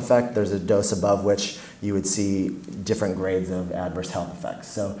adverse health effect. There's a dose above which you would see different grades of adverse health effects.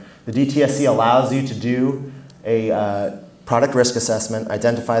 So the DTSC allows you to do a product risk assessment,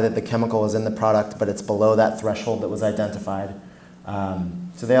 identify that the chemical is in the product, but it's below that threshold that was identified.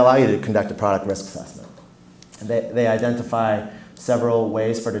 So they allow you to conduct a product risk assessment. They identify several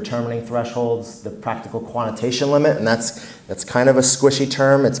ways for determining thresholds, the practical quantitation limit, and that's kind of a squishy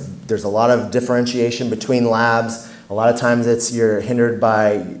term. There's a lot of differentiation between labs. A lot of times you're hindered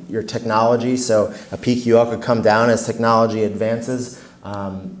by your technology, so a PQL could come down as technology advances.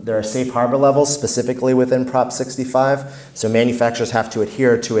 There are safe harbor levels specifically within Prop 65, so manufacturers have to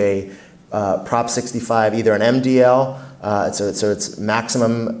adhere to a Prop 65, either an MDL, so it's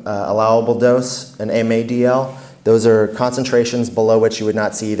maximum allowable dose, an MADL. Those are concentrations below which you would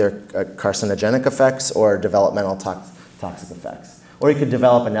not see either carcinogenic effects or developmental toxic effects. Or you could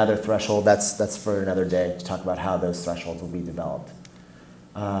develop another threshold. That's for another day to talk about how those thresholds will be developed.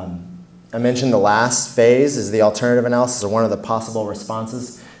 I mentioned the last phase is the alternative analysis, or one of the possible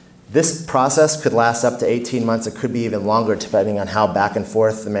responses. This process could last up to 18 months. It could be even longer depending on how back and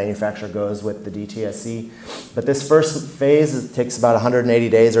forth the manufacturer goes with the DTSC. But this first phase takes about 180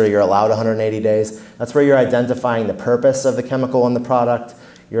 days, or you're allowed 180 days. That's where you're identifying the purpose of the chemical in the product.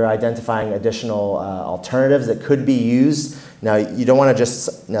 You're identifying additional alternatives that could be used. Now, you don't want to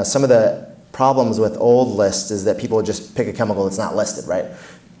just, now some of the problems with old lists is that people would just pick a chemical that's not listed, right?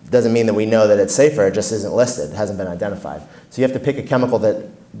 Doesn't mean that we know that it's safer, it just isn't listed, it hasn't been identified. So you have to pick a chemical that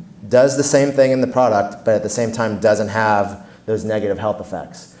does the same thing in the product, but at the same time doesn't have those negative health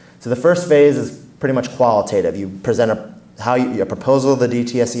effects. So the first phase is pretty much qualitative. You present a proposal to the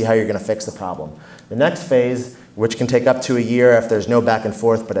DTSC, how you're going to fix the problem. The next phase, which can take up to a year if there's no back and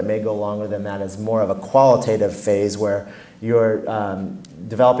forth, but it may go longer than that, is more of a qualitative phase where you're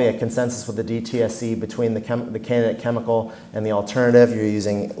developing a consensus with the DTSC between the candidate chemical and the alternative. You're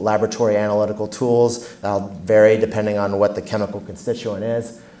using laboratory analytical tools. That'll vary depending on what the chemical constituent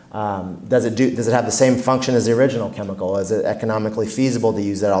is. Does it have the same function as the original chemical? Is it economically feasible to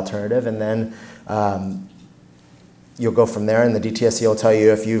use that alternative? And then you'll go from there, and the DTSC will tell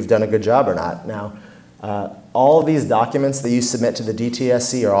you if you've done a good job or not. Now, all of these documents that you submit to the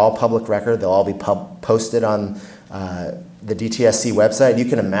DTSC are all public record. They'll all be posted on the DTSC website. You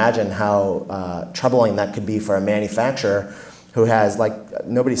can imagine how troubling that could be for a manufacturer who has, like,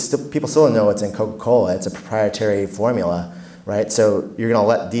 people still don't know what's in Coca-Cola. It's a proprietary formula, right? So you're going to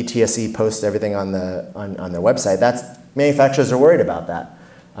let DTSC post everything on their website. Manufacturers are worried about that.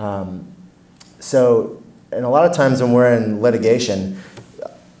 And a lot of times when we're in litigation,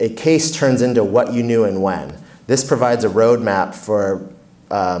 a case turns into what you knew and when. This provides a roadmap for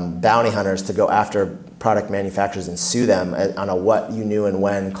bounty hunters to go after product manufacturers and sue them on a what you knew and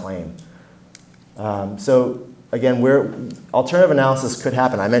when claim. So again, alternative analysis could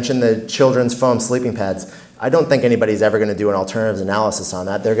happen. I mentioned the children's foam sleeping pads. I don't think anybody's ever going to do an alternatives analysis on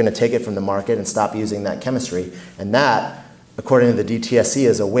that. They're going to take it from the market and stop using that chemistry. And that, according to the DTSC,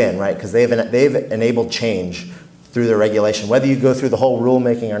 is a win, right? Because they've enabled change through the regulation. Whether you go through the whole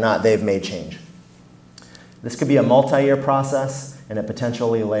rulemaking or not, they've made change. This could be a multi-year process, and it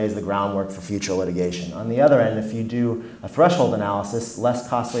potentially lays the groundwork for future litigation. On the other end, if you do a threshold analysis, less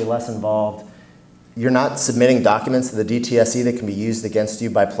costly, less involved, you're not submitting documents to the DTSC that can be used against you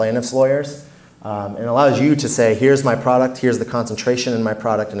by plaintiffs' lawyers. And it allows you to say, here's my product, here's the concentration in my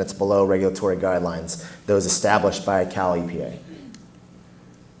product, and it's below regulatory guidelines, those established by Cal EPA.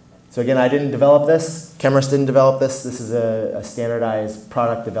 So again, I didn't develop this. Chemerist didn't develop this. This is a standardized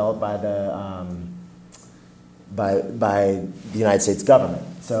product developed by the United States government.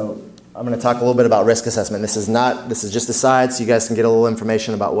 So I'm going to talk a little bit about risk assessment. This is just a side, so you guys can get a little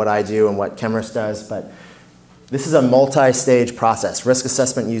information about what I do and what Chemerist does. But this is a multi-stage process. Risk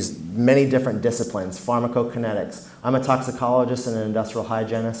assessment uses many different disciplines, pharmacokinetics. I'm a toxicologist and an industrial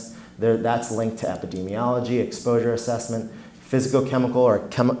hygienist. That's linked to epidemiology, exposure assessment, physicochemical or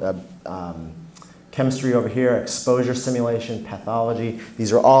chemistry over here, exposure simulation, pathology.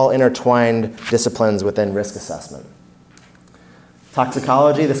 These are all intertwined disciplines within risk assessment.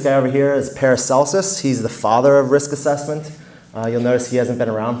 Toxicology, this guy over here is Paracelsus. He's the father of risk assessment. You'll notice he hasn't been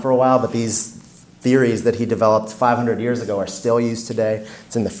around for a while, but these theories that he developed 500 years ago are still used today.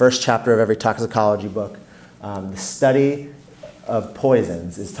 It's in the first chapter of every toxicology book. The study of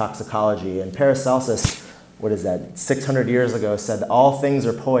poisons is toxicology, and Paracelsus, what is that, 600 years ago said that all things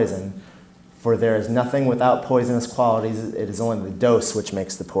are poison, for there is nothing without poisonous qualities. It is only the dose which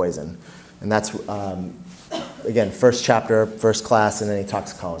makes the poison. And that's, again, first chapter, first class in any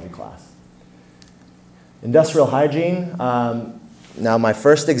toxicology class. Industrial hygiene. Now, my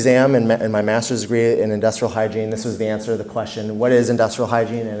first exam in my master's degree in industrial hygiene, this was the answer to the question, what is industrial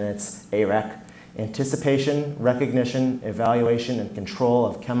hygiene? And it's AREC. Anticipation, recognition, evaluation, and control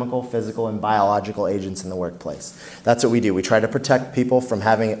of chemical, physical, and biological agents in the workplace. That's what we do. We try to protect people from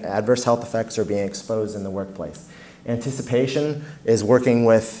having adverse health effects or being exposed in the workplace. Anticipation is working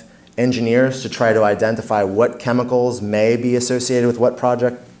with engineers to try to identify what chemicals may be associated with what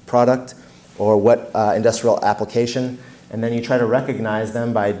product or what industrial application. And then you try to recognize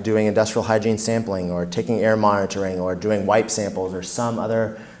them by doing industrial hygiene sampling or taking air monitoring or doing wipe samples or some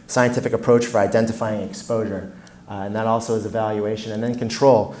other scientific approach for identifying exposure. And that also is evaluation. And then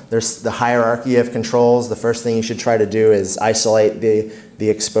control. There's the hierarchy of controls. The first thing you should try to do is isolate the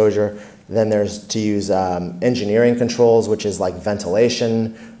exposure. Then there's to use engineering controls, which is like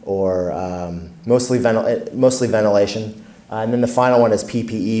ventilation or mostly ventilation. And then the final one is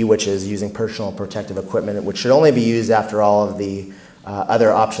PPE, which is using personal protective equipment, which should only be used after all of the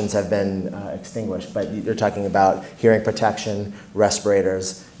other options have been extinguished. But you're talking about hearing protection,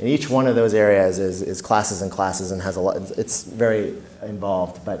 respirators. And each one of those areas is classes and classes and has a lot, it's very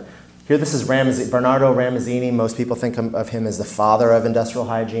involved. But here this is Bernardo Ramazzini. Most people think of him as the father of industrial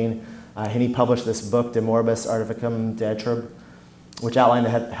hygiene. And he published this book, De Morbis Artificum Diatrib, which outlined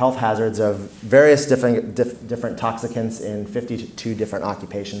the health hazards of various different toxicants in 52 different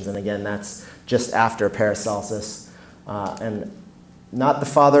occupations. And again, that's just after Paracelsus. And not the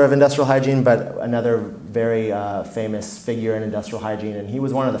father of industrial hygiene, but another very famous figure in industrial hygiene. And he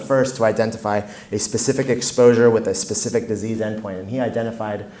was one of the first to identify a specific exposure with a specific disease endpoint. And he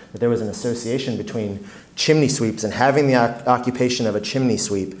identified that there was an association between chimney sweeps and having the occupation of a chimney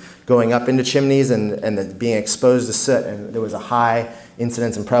sweep, going up into chimneys and being exposed to soot. And there was a high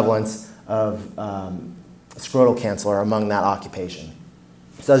incidence and prevalence of scrotal cancer among that occupation.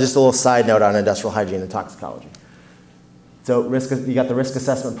 So that's just a little side note on industrial hygiene and toxicology. So you got the risk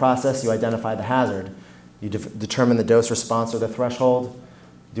assessment process, you identify the hazard, you determine the dose response or the threshold,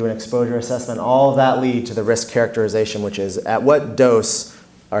 do an exposure assessment. All of that lead to the risk characterization, which is at what dose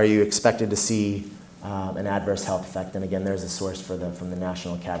are you expected to see an adverse health effect? And again, there's a source from the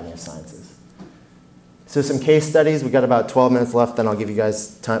National Academy of Sciences. So some case studies. We've got about 12 minutes left, then I'll give you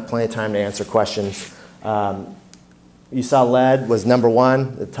guys plenty of time to answer questions. You saw lead was number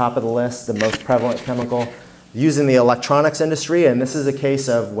one, the top of the list, the most prevalent chemical. Used in the electronics industry, and this is a case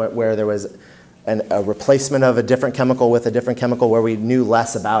of where there was a replacement of a different chemical with a different chemical where we knew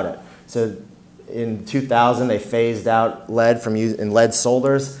less about it. So in 2000, they phased out lead from in lead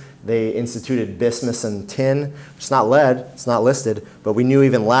solders. They instituted bismuth and tin. It's not lead, it's not listed, but we knew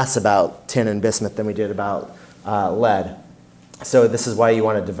even less about tin and bismuth than we did about lead. So this is why you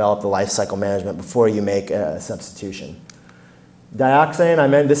want to develop the life cycle management before you make a substitution. Dioxane, I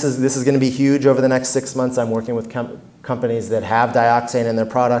meant this is going to be huge over the next 6 months. I'm working with companies that have dioxane in their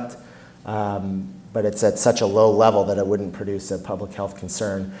product, but it's at such a low level that it wouldn't produce a public health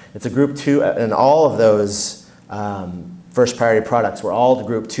concern. It's a group 2, and all of those first priority products were all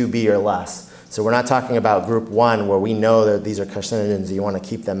group 2B or less. So we're not talking about group 1 where we know that these are carcinogens and you want to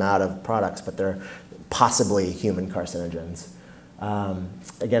keep them out of products, but they're possibly human carcinogens.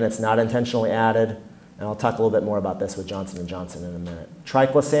 Again, it's not intentionally added. And I'll talk a little bit more about this with Johnson & Johnson in a minute.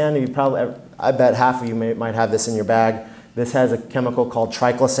 Triclosan, I bet half of you might have this in your bag. This has a chemical called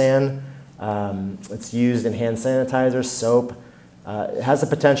triclosan. It's used in hand sanitizers, soap. It has the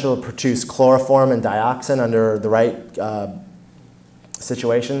potential to produce chloroform and dioxin under the right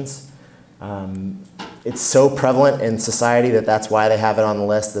situations. It's so prevalent in society that's why they have it on the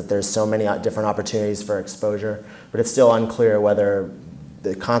list, that there's so many different opportunities for exposure. But it's still unclear whether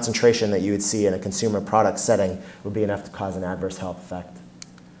the concentration that you would see in a consumer product setting would be enough to cause an adverse health effect.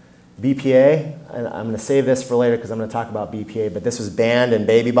 BPA, and I'm going to save this for later because I'm going to talk about BPA, but this was banned in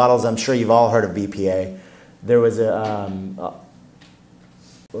baby bottles. I'm sure you've all heard of BPA. There was let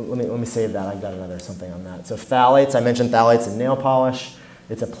me save that. I've got something on that. So phthalates, I mentioned phthalates in nail polish.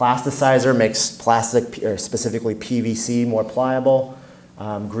 It's a plasticizer, makes plastic, or specifically PVC, more pliable.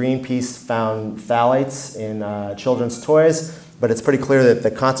 Greenpeace found phthalates in children's toys. but it's pretty clear that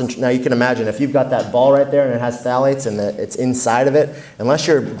the concentration, now you can imagine if you've got that ball right there and it has phthalates and it's inside of it, unless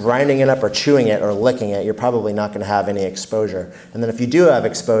you're grinding it up or chewing it or licking it, you're probably not going to have any exposure. And then if you do have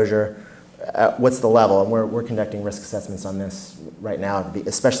exposure, what's the level? And we're conducting risk assessments on this right now,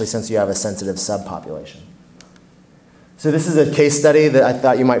 especially since you have a sensitive subpopulation. So this is a case study that I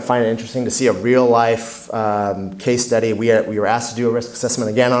thought you might find it interesting to see a real life case study. We were asked to do a risk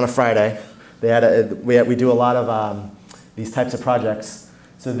assessment again on a Friday. We do a lot of these types of projects.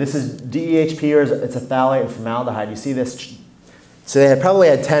 So this is DEHP, or it's a phthalate and formaldehyde. You see this. So they probably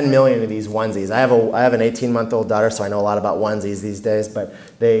had 10 million of these onesies. I have an 18-month-old daughter, so I know a lot about onesies these days, but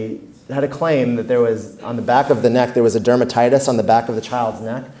they had a claim that there was, on the back of the neck, there was a dermatitis on the back of the child's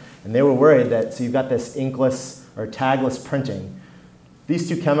neck, and they were worried that, so you've got this inkless or tagless printing. These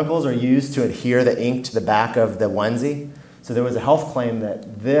two chemicals are used to adhere the ink to the back of the onesie, so there was a health claim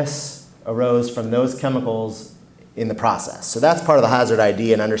that this arose from those chemicals in the process. So that's part of the hazard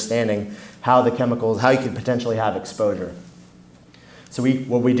ID and understanding how the chemicals, how you could potentially have exposure. So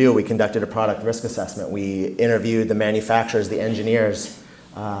what we do, we conducted a product risk assessment. We interviewed the manufacturers, the engineers,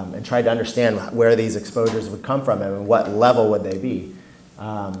 and tried to understand where these exposures would come from and what level would they be.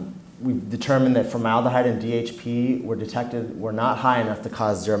 We determined that formaldehyde and DHP were not high enough to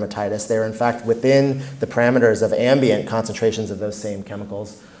cause dermatitis. They were in fact within the parameters of ambient concentrations of those same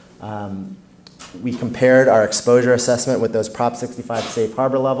chemicals. We compared our exposure assessment with those Prop 65 safe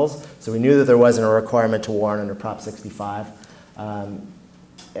harbor levels, so we knew that there wasn't a requirement to warn under Prop 65,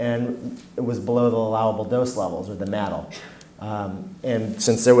 and it was below the allowable dose levels, or the MADL. And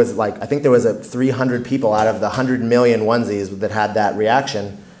since there was I think there was 300 people out of the 100 million onesies that had that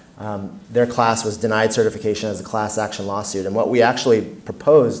reaction, their class was denied certification as a class action lawsuit. And what we actually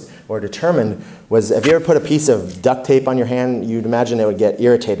proposed or determined was, if you ever put a piece of duct tape on your hand, you'd imagine it would get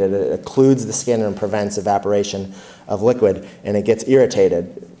irritated. It occludes the skin and prevents evaporation of liquid, and it gets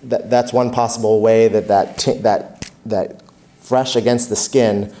irritated. That's one possible way that fresh against the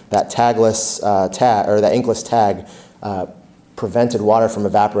skin, that tagless tag, or that inkless tag, prevented water from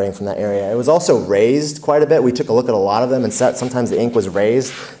evaporating from that area. It was also raised quite a bit. We took a look at a lot of them, and sometimes the ink was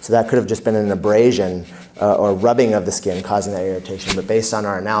raised, so that could have just been an abrasion or rubbing of the skin causing that irritation. But based on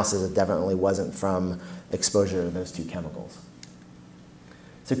our analysis, it definitely wasn't from exposure to those two chemicals.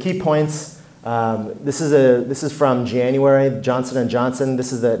 So key points. This is from January, Johnson & Johnson.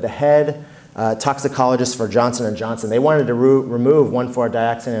 This is the head toxicologist for Johnson & Johnson. They wanted to remove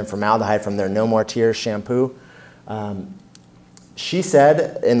 1,4-dioxane and formaldehyde from their No More Tears shampoo. She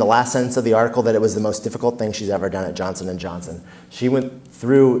said in the last sentence of the article that it was the most difficult thing she's ever done at Johnson & Johnson. She went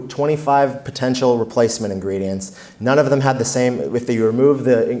through 25 potential replacement ingredients. None of them had the same, if you remove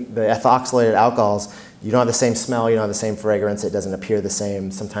the ethoxylated alcohols, you don't have the same smell, you don't have the same fragrance, it doesn't appear the same.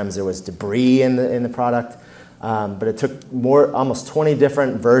 Sometimes there was debris in the product. But it took almost 20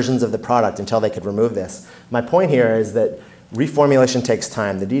 different versions of the product until they could remove this. My point here is that reformulation takes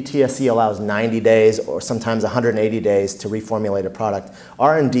time. The DTSC allows 90 days or sometimes 180 days to reformulate a product.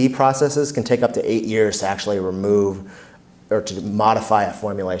 R&D processes can take up to 8 years to actually remove or to modify a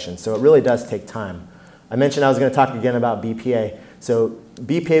formulation. So it really does take time. I mentioned I was going to talk again about BPA. So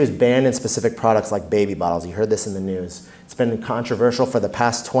BPA was banned in specific products like baby bottles. You heard this in the news. It's been controversial for the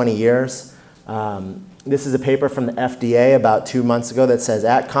past 20 years. This is a paper from the FDA about 2 months ago that says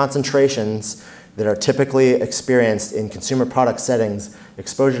at concentrations that are typically experienced in consumer product settings,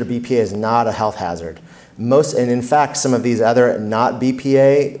 exposure to BPA is not a health hazard. And in fact, some of these other not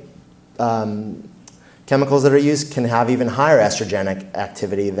BPA chemicals that are used can have even higher estrogenic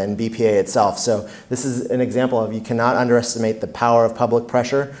activity than BPA itself. So this is an example of, you cannot underestimate the power of public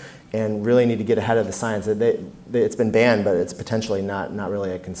pressure and really need to get ahead of the science. It's been banned, but it's potentially not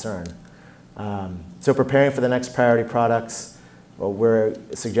really a concern. So preparing for the next priority products, well, we're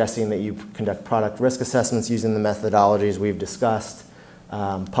suggesting that you conduct product risk assessments using the methodologies we've discussed,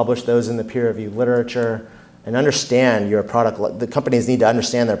 publish those in the peer-reviewed literature, and understand your product. The companies need to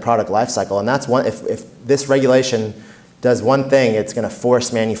understand their product life cycle, and that's one. If this regulation does one thing, it's going to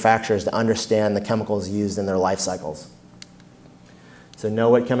force manufacturers to understand the chemicals used in their life cycles. So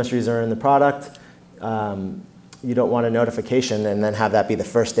know what chemistries are in the product. You don't want a notification and then have that be the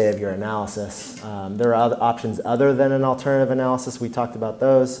first day of your analysis. There are other options other than an alternative analysis. We talked about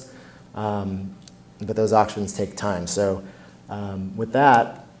those, but those options take time. So with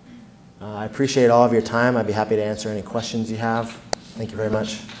that, I appreciate all of your time. I'd be happy to answer any questions you have. Thank you very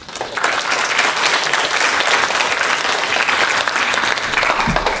much.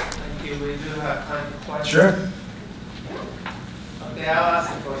 Thank you. We do have time for questions. Sure. Okay, I'll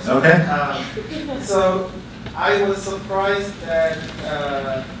ask the question. Okay. So I was surprised that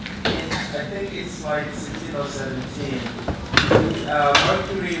I think it's like 16 or 17.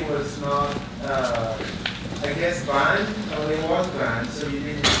 mercury was not, I guess, banned, or it was banned, so you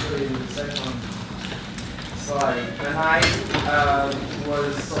didn't put it in the second slide. And I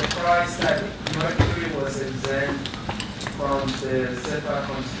was surprised that mercury was exempt from the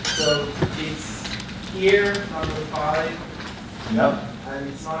Safter. So it's here, number 5, Yep. and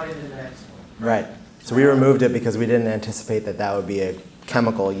it's not in the next one. Right. So we removed it because we didn't anticipate that that would be a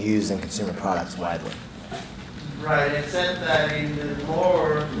chemical used in consumer products widely. Right, except that in the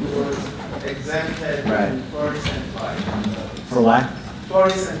more it was exempted in fluorescent light. For what?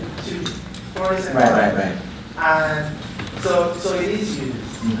 Fluorescent light. Right. And so it is used.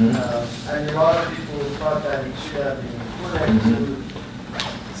 And a lot of people thought that it should have been included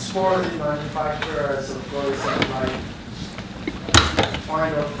to support the manufacturers of fluorescent light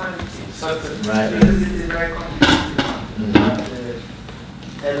find alternatives. So because it is very competitive.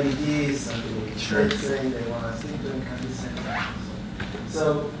 The LEDs and the saying they want to stick to incandescent.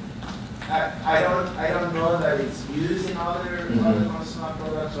 So I don't know that it's used in other consumer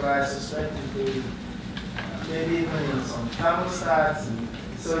products, but I suspect it will, maybe even in some thermostats. And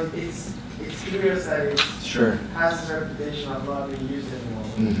so it's curious that it has a reputation of not being used anymore.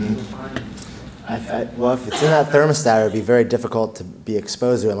 Well, if it's in that thermostat, it would be very difficult to be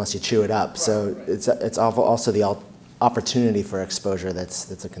exposed to it unless you chew it up. So it's also the opportunity for exposure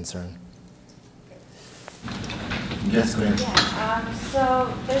that's a concern. Yes, go ahead. Yeah,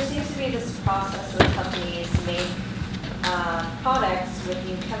 so there seems to be this process where companies make products with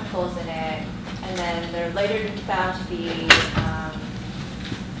new chemicals in it, and then they're later found to be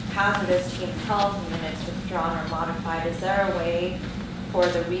hazardous to human health, and then it's withdrawn or modified. Is there a way for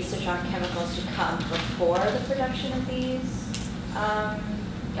the research on chemicals to come before the production of these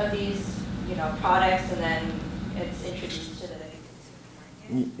products, and then it's introduced to the consumer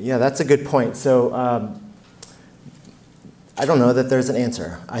market? Yeah, that's a good point. So I don't know that there's an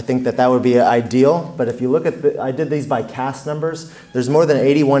answer. I think that would be ideal, but if you look at I did these by cast numbers. There's more than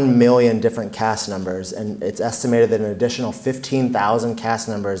 81 million different cast numbers, and it's estimated that an additional 15,000 cast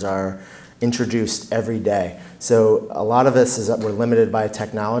numbers are introduced every day. So a lot of this is that we're limited by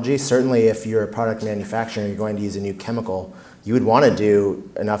technology. Certainly if you're a product manufacturer and you're going to use a new chemical, you would want to do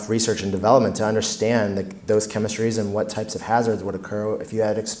enough research and development to understand those chemistries and what types of hazards would occur if you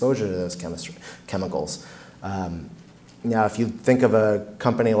had exposure to those chemicals. Now, if you think of a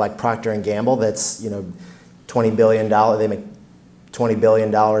company like Procter & Gamble that's $20 billion, they make $20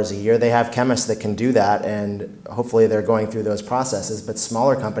 billion a year, they have chemists that can do that, and hopefully they're going through those processes. But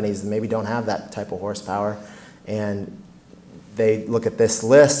smaller companies maybe don't have that type of horsepower, and they look at this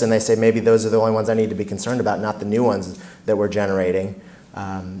list and they say maybe those are the only ones I need to be concerned about, not the new ones that we're generating.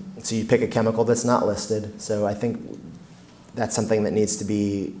 So you pick a chemical that's not listed. So I think that's something that needs to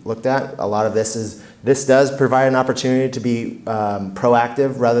be looked at. A lot of this does provide an opportunity to be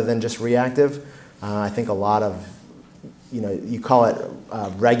proactive rather than just reactive. I think a lot of, you call it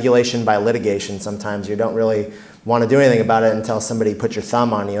regulation by litigation sometimes. You don't really want to do anything about it until somebody puts your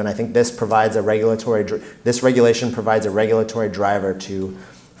thumb on you. And I think this regulation provides a regulatory driver to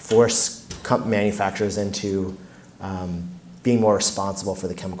force manufacturers into being more responsible for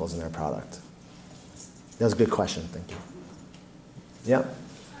the chemicals in their product. That was a good question. Thank you. Yeah.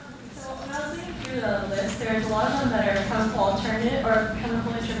 So when I was looking through the list, there's a lot of them that are chemical alternate or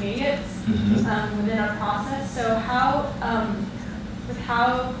chemical intermediates within a process. So with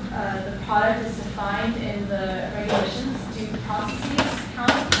how the product is defined in the regulations, do processes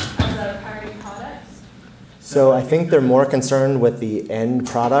count as a priority product? So I think they're more concerned with the end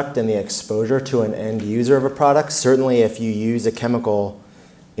product and the exposure to an end user of a product. Certainly if you use a chemical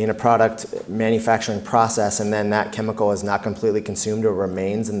in a product manufacturing process and then that chemical is not completely consumed or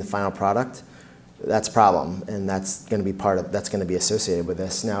remains in the final product, that's a problem, and that's going to be that's going to be associated with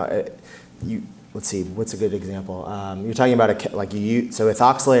this. Now, let's see, what's a good example? You're talking about so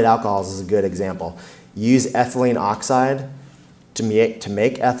ethoxylated alcohols is a good example. You use ethylene oxide to make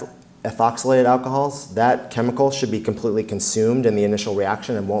ethoxylated alcohols. That chemical should be completely consumed in the initial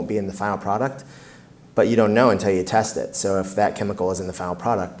reaction and won't be in the final product. But you don't know until you test it. So if that chemical is in the final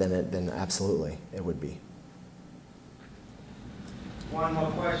product, then absolutely it would be. One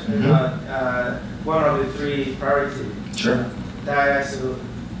more question about one of the 3 priorities. Sure.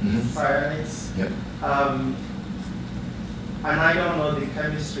 Diisocyanate. Yep. And I don't know the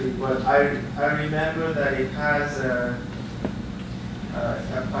chemistry, but I remember that it has a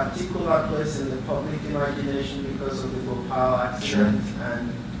particular place in the public imagination because of the Bhopal accident. Sure.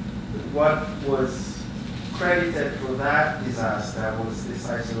 And what was credited for that disaster was this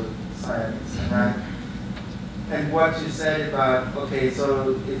isocyanate, right? And what you said about, okay,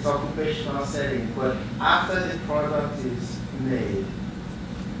 so it's occupational setting, but after the product is made,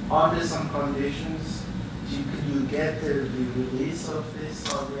 under some conditions, could you get the release of this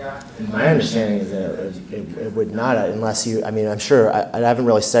reactant? My understanding is that it would not, unless you, I mean, I'm sure, I haven't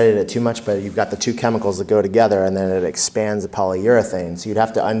really studied it too much, but you've got the two chemicals that go together and then it expands the polyurethane. So you'd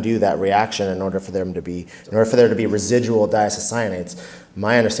have to undo that reaction in order for there to be residual diisocyanates.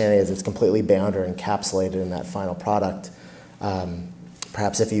 My understanding is it's completely bound or encapsulated in that final product.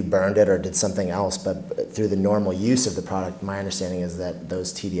 Perhaps if you burned it or did something else, but through the normal use of the product, my understanding is that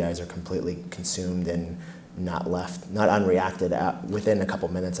those TDIs are completely consumed and not unreacted within a couple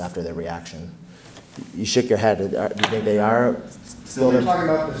minutes after the reaction. You shook your head. Do you think they are still? You're talking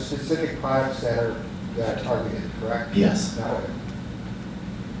about the specific products that are targeted, correct? Yes. No.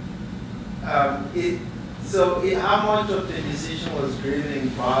 How much of the decision was driven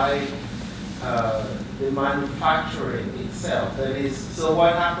by the manufacturing itself? That is, so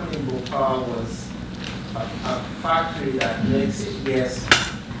what happened in Bhopal was a factory that makes it, yes,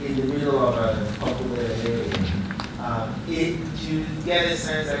 in the middle of a populated area. To get a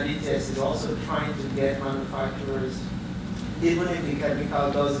sense that DTS is also trying to get manufacturers, even if the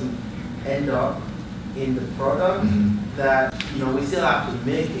chemical doesn't end up in the product, that we still have to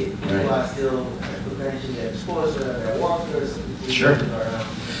make it. People are still potentially exposed, whether they're workers, sure. Around.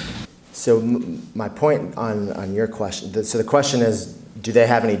 So my point on your question, so the question is, do they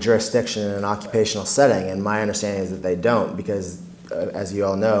have any jurisdiction in an occupational setting? And my understanding is that they don't, because as you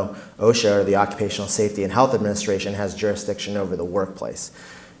all know, OSHA, or the Occupational Safety and Health Administration, has jurisdiction over the workplace.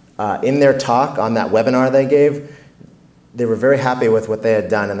 In their talk on that webinar they gave, they were very happy with what they had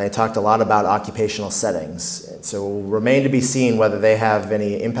done, and they talked a lot about occupational settings. So it will remain to be seen whether they have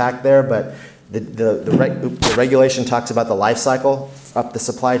any impact there, but the regulation talks about the life cycle, up the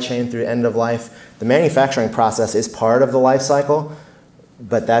supply chain through end of life. The manufacturing process is part of the life cycle,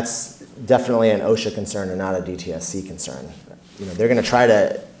 but that's definitely an OSHA concern and not a DTSC concern. They're going to try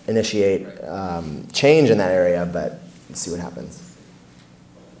to initiate change in that area, but let's see what happens.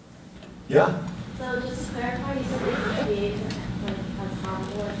 Yeah? So just to clarify, you said that FDA isn't as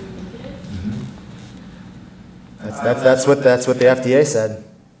harmful as you think it is? That's what the FDA said.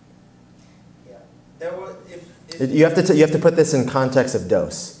 You have to put this in context of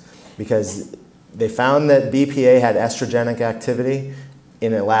dose, because they found that BPA had estrogenic activity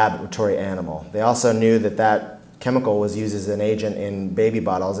in a laboratory animal. They also knew that that chemical was used as an agent in baby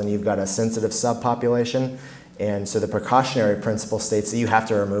bottles, and you've got a sensitive subpopulation, and so the precautionary principle states that you have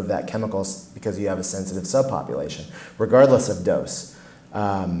to remove that chemical because you have a sensitive subpopulation, regardless of dose.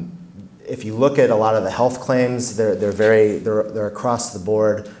 If you look at a lot of the health claims, they're across the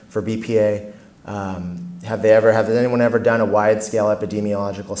board for BPA. Has anyone ever done a wide-scale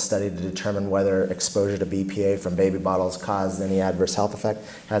epidemiological study to determine whether exposure to BPA from baby bottles caused any adverse health effect?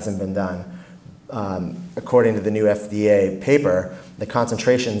 Hasn't been done. According to the new FDA paper, the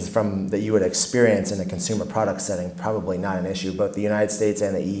concentrations that you would experience in a consumer product setting, probably not an issue. Both the United States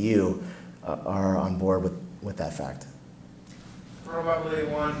and the EU are on board with that fact. Probably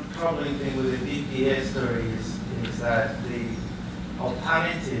one troubling thing with the BPA story is that the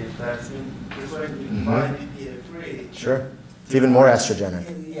alternative that's is when you buy BPA free. Sure. It's even more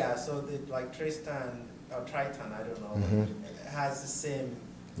estrogenic. Yeah, so like Tristan or Triton, I don't know, has the same.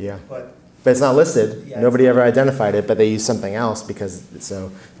 Yeah. But it's not listed. Yeah, nobody ever identified it, but they use something else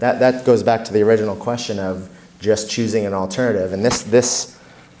so that goes back to the original question of just choosing an alternative. And this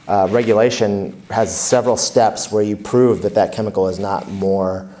regulation has several steps where you prove that chemical is not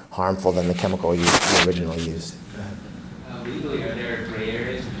more harmful than the chemical you originally used. Legally, are there gray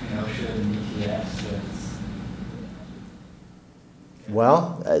areas between OSHA and DTS?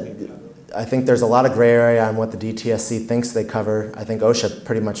 Well, I think there's a lot of gray area on what the DTSC thinks they cover. I think OSHA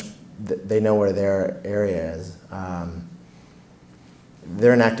pretty much, they know where their area is.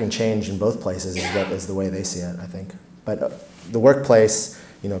 They're enacting change in both places is the way they see it, I think. But the workplace,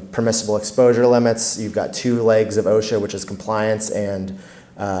 permissible exposure limits, you've got two legs of OSHA, which is compliance and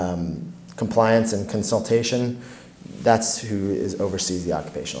consultation. That's who oversees the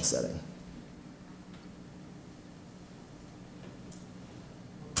occupational setting.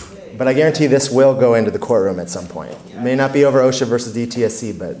 But I guarantee this will go into the courtroom at some point. It may not be over OSHA versus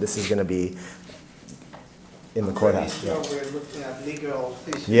DTSC, but this is going to be in the courthouse. We're looking at legal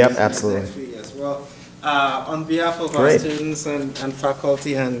issues. Yep, absolutely. Next week as well. On behalf of our students and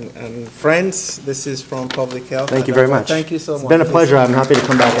faculty and friends, this is from Public Health. Thank you very much. Thank you so much. It's been a pleasure. I'm happy to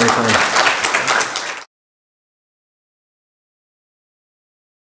come back anytime.